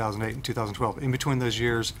 2004, 2008, and 2012. In between those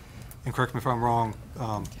years, and correct me if I'm wrong,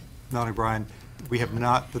 Melanie Bryan, we have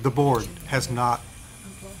not, the board has not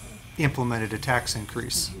implemented a tax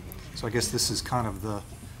increase. So I guess this is kind of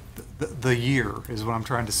the year, is what I'm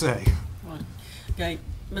trying to say. Right. Okay,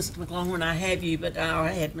 Mr. McLaughlin, I have you, but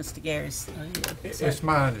I had Mr. Garris. It's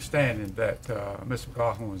my understanding that Mr.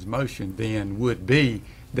 McLaughlin's motion then would be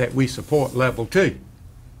that we support level 2,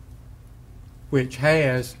 which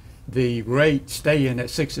has the rate staying at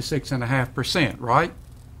 66.5%, right?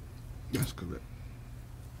 That's correct.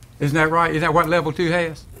 Isn't that right? Is that what level 2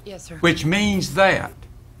 has? Yes, sir. Which means that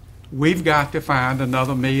we've got to find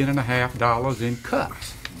another $1.5 million in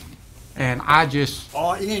cuts. And I just...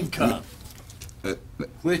 Our income,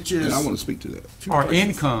 which is... And I want to speak to that. Our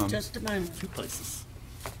income... Just a moment. 2 places.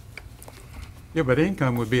 Yeah, but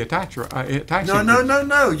income would be a tax No, increase.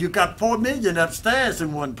 no. You got $4 million upstairs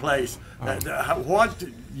in one place. What?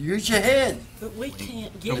 Use your head. But we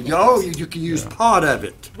can't get it. Yo, you can use part of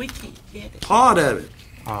it. We can't get it. Part of it.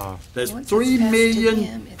 There's Once $3 it's passed to million,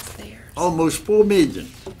 them, it's theirs. almost $4 million.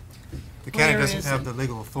 The county Where doesn't is have it? the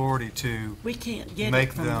legal authority to We can't get make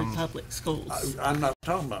it from them- the public schools. I'm not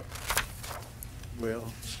talking about.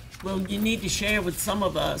 Well, Well, you need to share with some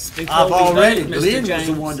of us before I've we already. vote, Mr. Glenn James.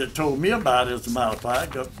 was the one that told me about it, as a matter of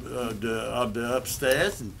fact, of the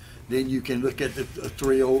upstairs, and then you can look at the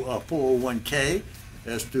 401k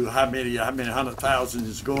as to how many 100,000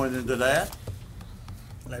 is going into that.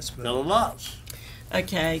 That's Got a lot.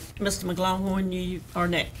 Okay, Mr. McLaughlin, you are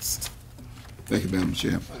next. Thank you, Madam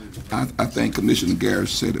Chair. I think Commissioner Garris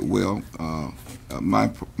said it well. My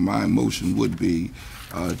motion would be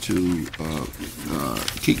to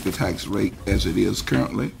keep the tax rate as it is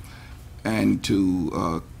currently and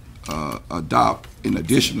to adopt in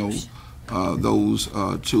additional those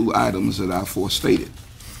 2 items that I forestated.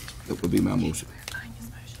 That would be my motion.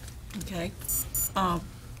 Okay.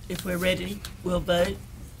 If we're ready, we'll vote.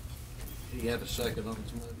 You have a second on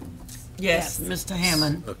this motion? Yes, Mr.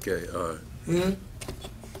 Hammond. Okay,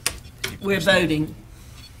 We're voting.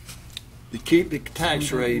 to keep the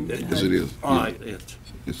tax rate. As it is. All right,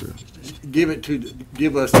 Yes, sir. give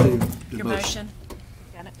us the Your motion. motion.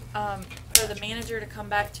 Got it. For the manager to come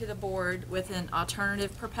back to the board with an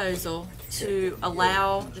alternative proposal to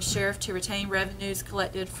allow the sheriff to retain revenues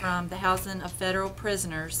collected from the housing of federal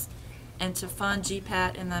prisoners and to fund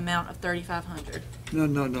GPAT in the amount of $3,500. No.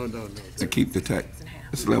 And keep the tax.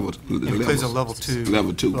 It's level. includes a level 2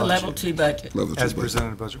 Level 2. The level 2 budget. Level 2 as budget.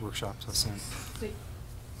 presented at budget workshops, I assume. So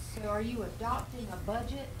are you adopting a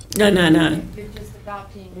budget? No. You're just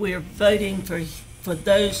adopting? We're voting for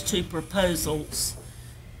those 2 proposals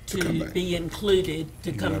To come to back. be included,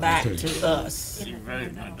 to come back to us. You're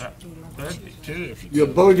voting on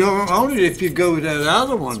it if you go with that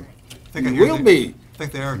other one. I think I You hear will they- be. I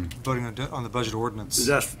think they are voting on the budget ordinance.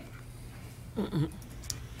 That's,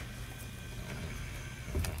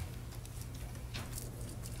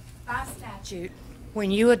 By statute,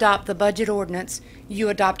 when you adopt the budget ordinance, you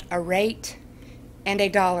adopt a rate and a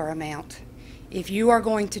dollar amount. If you are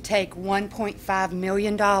going to take $1.5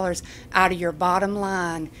 million out of your bottom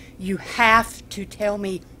line, you have to tell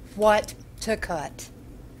me what to cut.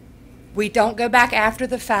 We don't go back after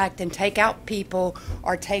the fact and take out people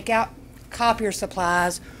or take out copier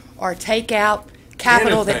supplies or take out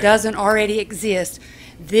capital that Anything. doesn't already exist.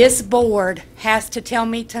 This board has to tell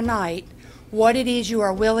me tonight what it is you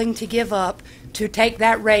are willing to give up to take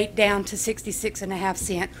that rate down to 66.5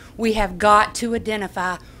 cents. We have got to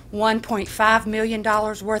identify $1.5 million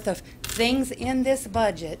worth of things in this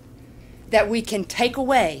budget that we can take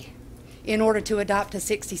away in order to adopt a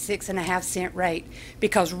 66.5 cent rate.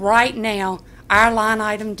 Because right now, our line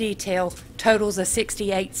item detail totals a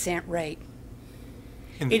 68 cent rate.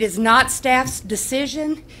 It is not staff's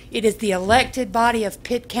decision. It is the elected body of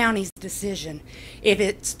Pitt County's decision. If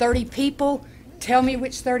it's 30 people, tell me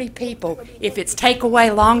which 30 people. If it's take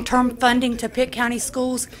away long-term funding to Pitt County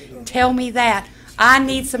schools, tell me that. I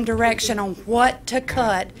need some direction on what to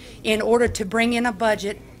cut in order to bring in a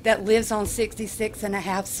budget that lives on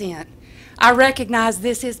 66.5 cents. I recognize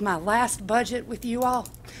this is my last budget with you all,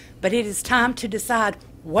 but it is time to decide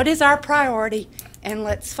what is our priority and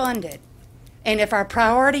let's fund it. And if our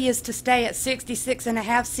priority is to stay at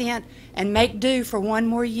 66.5 cents and make do for one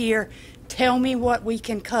more year, tell me what we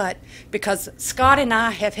can cut, because Scott and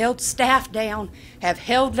I have held staff down, have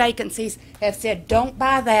held vacancies, have said don't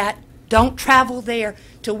buy that, don't travel there,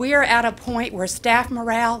 till we are at a point where staff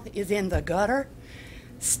morale is in the gutter.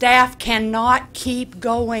 Staff cannot keep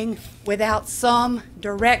going without some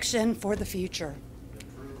direction for the future.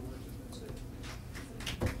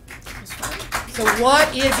 So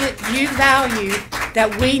what is it you value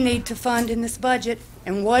that we need to fund in this budget,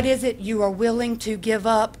 and what is it you are willing to give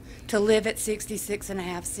up to live at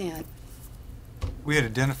 66.5 cents? We had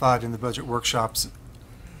identified in the budget workshops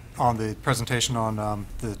on the presentation on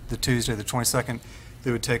the Tuesday, the 22nd,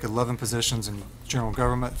 they would take 11 positions in general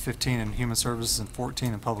government, 15 in human services, and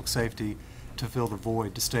 14 in public safety to fill the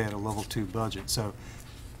void to stay at a level 2 budget. So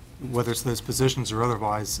whether it's those positions or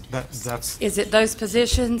otherwise, that's... Is it those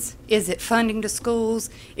positions? Is it funding to schools?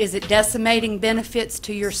 Is it decimating benefits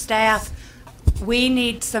to your staff? We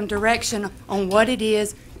need some direction on what it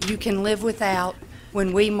is you can live without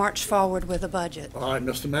when we march forward with a budget. All right,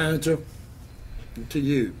 Mr. Manager, to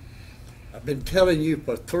you. I've been telling you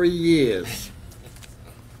for 3 years.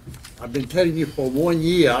 I've been telling you for 1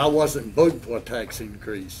 year I wasn't voting for a tax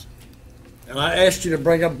increase. And I asked you to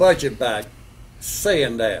bring a budget back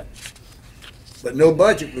saying that. But no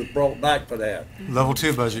budget was brought back for that. Level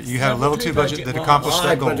 2 budget. You had a level 2 budget that accomplished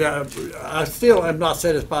that goal. But I still am not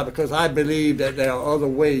satisfied, because I believe that there are other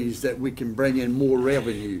ways that we can bring in more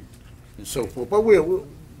revenue and so forth. But we'll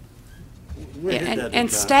hit that and in time.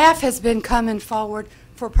 staff has been coming forward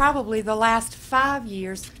for probably the last 5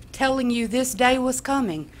 years telling you this day was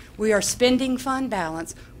coming. We are spending fund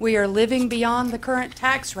balance. We are living beyond the current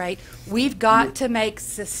tax rate. We've got to make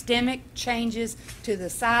systemic changes to the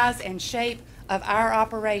size and shape of our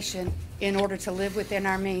operation in order to live within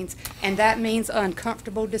our means. And that means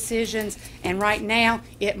uncomfortable decisions. And right now,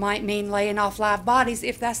 it might mean laying off live bodies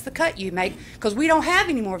if that's the cut you make, because we don't have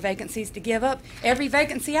any more vacancies to give up. Every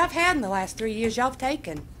vacancy I've had in the last 3 years, y'all have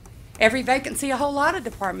taken. Every vacancy a whole lot of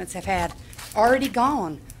departments have had, already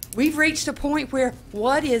gone. We've reached a point where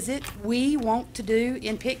what is it we want to do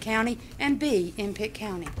in Pitt County and be in Pitt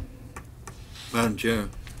County? Madam Chair,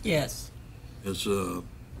 Yes, is a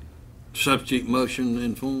substitute motion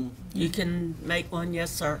in form? you can make one,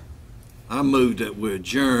 yes, sir. I move that we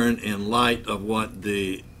adjourn in light of what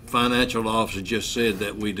the financial officer just said,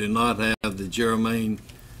 that we do not have the germane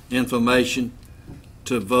information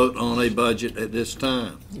to vote on a budget at this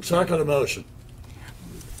time. Second motion.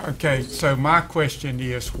 Okay, so my question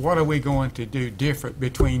is, what are we going to do different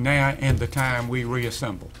between now and the time we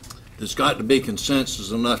reassemble? There's got to be consensus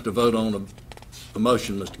enough to vote on a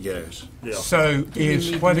motion, Mr. Garris. Yeah. So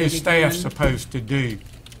what is staff supposed to do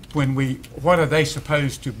what are they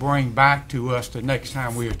supposed to bring back to us the next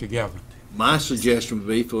time we are together? My suggestion would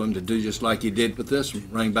be for him to do just like he did with this one,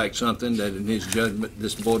 bring back something that in his judgment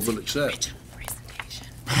this board will accept.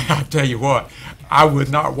 I tell you what, I would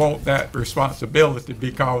not want that responsibility,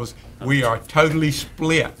 because we are totally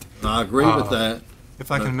split. I agree with that.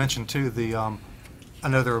 If I can mention too, I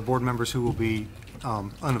know there are board members who will be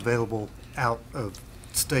unavailable out of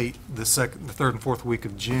state the third and fourth week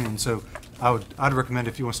of June. So I'd recommend,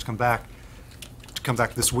 if he wants to come back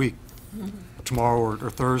this week, tomorrow or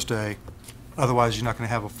Thursday. Otherwise, you're not going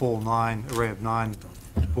to have a full array of 9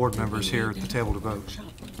 board members here at the table to vote.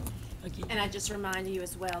 And I just remind you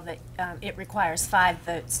as well that it requires 5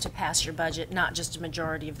 votes to pass your budget, not just a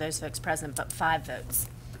majority of those folks present, but 5 votes.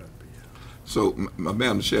 So,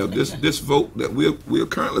 Madam Chair, this vote that we're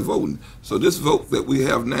currently voting, so this vote that we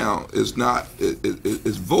have now is not,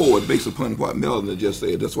 is void based upon what Melanie just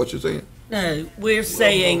said. That's what you're saying? No, we're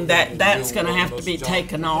saying that that's going to have to be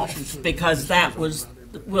taken off, because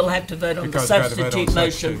we'll have to vote on the substitute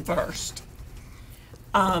motion first.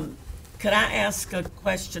 Could I ask a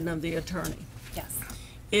question of the attorney? Yes.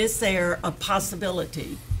 Is there a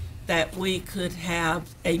possibility that we could have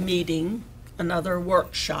a meeting, another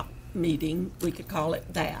workshop meeting, we could call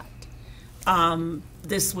it that,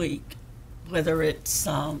 this week, whether it's,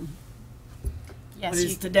 Yes, what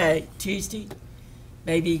is today, Tuesday,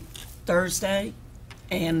 maybe Thursday,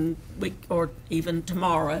 and or even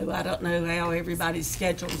tomorrow? I don't know how everybody's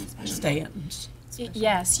schedule stands.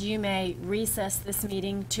 Yes, you may recess this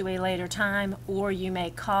meeting to a later time, or you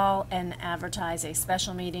may call and advertise a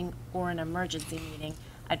special meeting or an emergency meeting.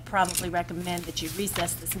 I'd probably recommend that you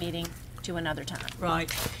recess this meeting to another time.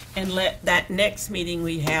 Right, and let that next meeting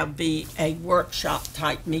we have be a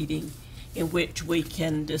workshop-type meeting in which we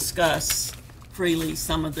can discuss freely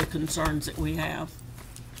some of the concerns that we have.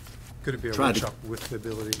 Could it be a Try to- workshop with the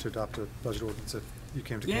ability to adopt a budget ordinance if you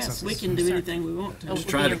came to Yes, consensus? we can do anything we want to. Oh, Just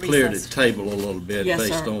try to clear the table a little bit Yes,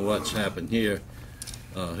 based sir. on what's happened here.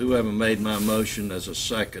 Whoever made my motion as a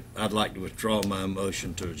second, I'd like to withdraw my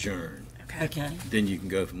motion to adjourn. Okay, Then you can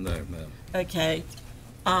go from there, madam. okay.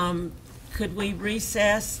 Could we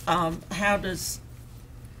recess? How does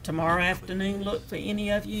tomorrow afternoon look for any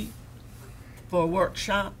of you for a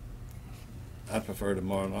workshop I prefer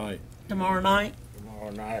tomorrow night. tomorrow night?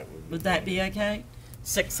 Tomorrow night Would that be okay?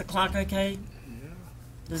 6 o'clock, okay?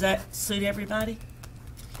 Does that suit everybody?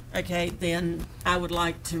 Okay, then I would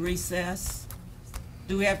like to recess.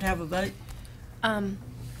 Do we have to have a vote?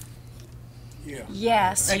 Yeah.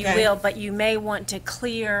 Yes, you Okay. will, but you may want to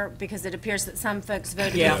clear, because it appears that some folks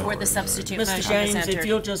voted Yeah. before the substitute motion Mr. was James, if entered.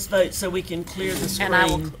 you'll just vote so we can clear the screen. And I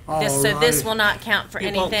will, so this will not count for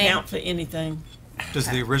It won't anything. count for anything. Does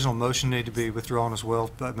the original motion need to be withdrawn as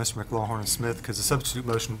well by Mr. McLaughlin and Smith? Because the substitute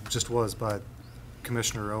motion just was by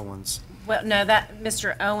Commissioner Owens. Well, no, that,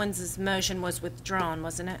 Mr. Owens's motion was withdrawn,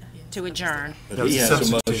 wasn't it? To adjourn. But That was he a has a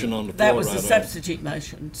substitute. motion on the floor That was right the on. substitute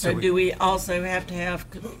motion. So So we- do we also have to have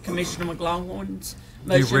Commissioner McLaughlin's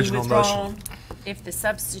The motion original withdrawn? If the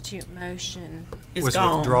substitute motion It's Was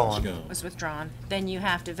gone. withdrawn. Gone. was withdrawn, then you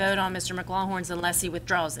have to vote on Mr. McLaughlin's unless he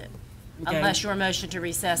withdraws it. Okay. Unless your motion to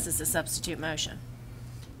recess is a substitute motion.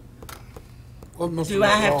 What Mr. Do I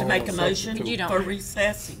have to McLaughlin make a was motion substitute? You don't. for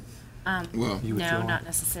recessing? Well, You No, withdraw. not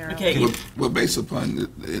necessarily. Okay, well, based upon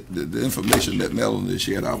the information that Melanie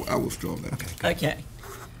shared, I withdraw that. okay.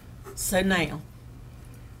 So now,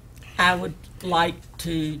 I would like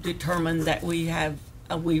to determine that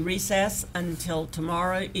we recess until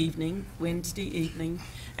tomorrow evening, Wednesday evening,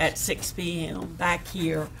 at 6 p.m. back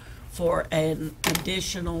here for an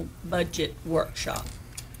additional budget workshop.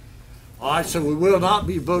 All right, so we will not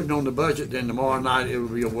be voting on the budget, then tomorrow night it will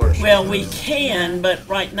be a workshop. Well, we can, but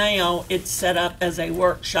right now, it's set up as a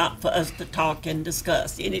workshop for us to talk and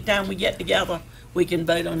discuss. Anytime we get together, we can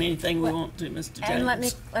vote on anything we want to, Mr.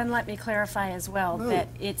 Jones. And let me clarify as well, that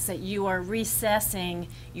it's that you are recessing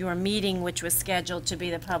your meeting, which was scheduled to be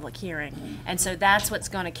the public hearing. And so that's what's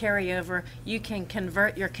going to carry over. You can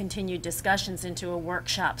convert your continued discussions into a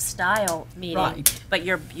workshop-style meeting. Right. But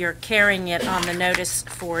you're carrying it on the notice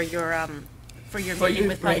for your For meeting your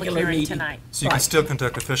with public regular hearing meeting. tonight. So you can Right. still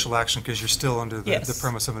conduct official action because you're still under the Yes.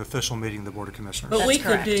 premise of an official meeting of the Board of Commissioners. But we That's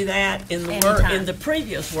could correct. do that in Anytime. the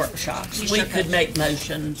previous workshops. You We sure could could. make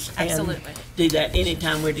motions and Absolutely. do that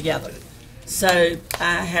anytime we're together. So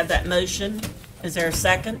I have that motion. Is there a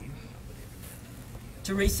second?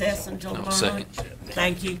 To recess until tomorrow night? second.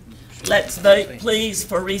 Thank you. Let's vote, please,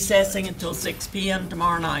 for recessing until 6 p.m.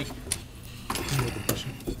 tomorrow night.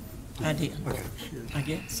 I did. I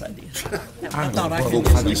guess I did. I thought I could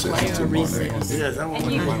just declare a recess. Yes, I want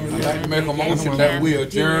And you- I'd like to make a motion that we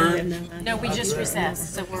adjourn. No, we just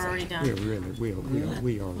recessed, so we're already done. We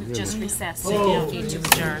are We just recessed, so you don't need to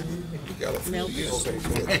adjourn. You gotta- No,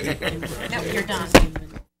 you're done.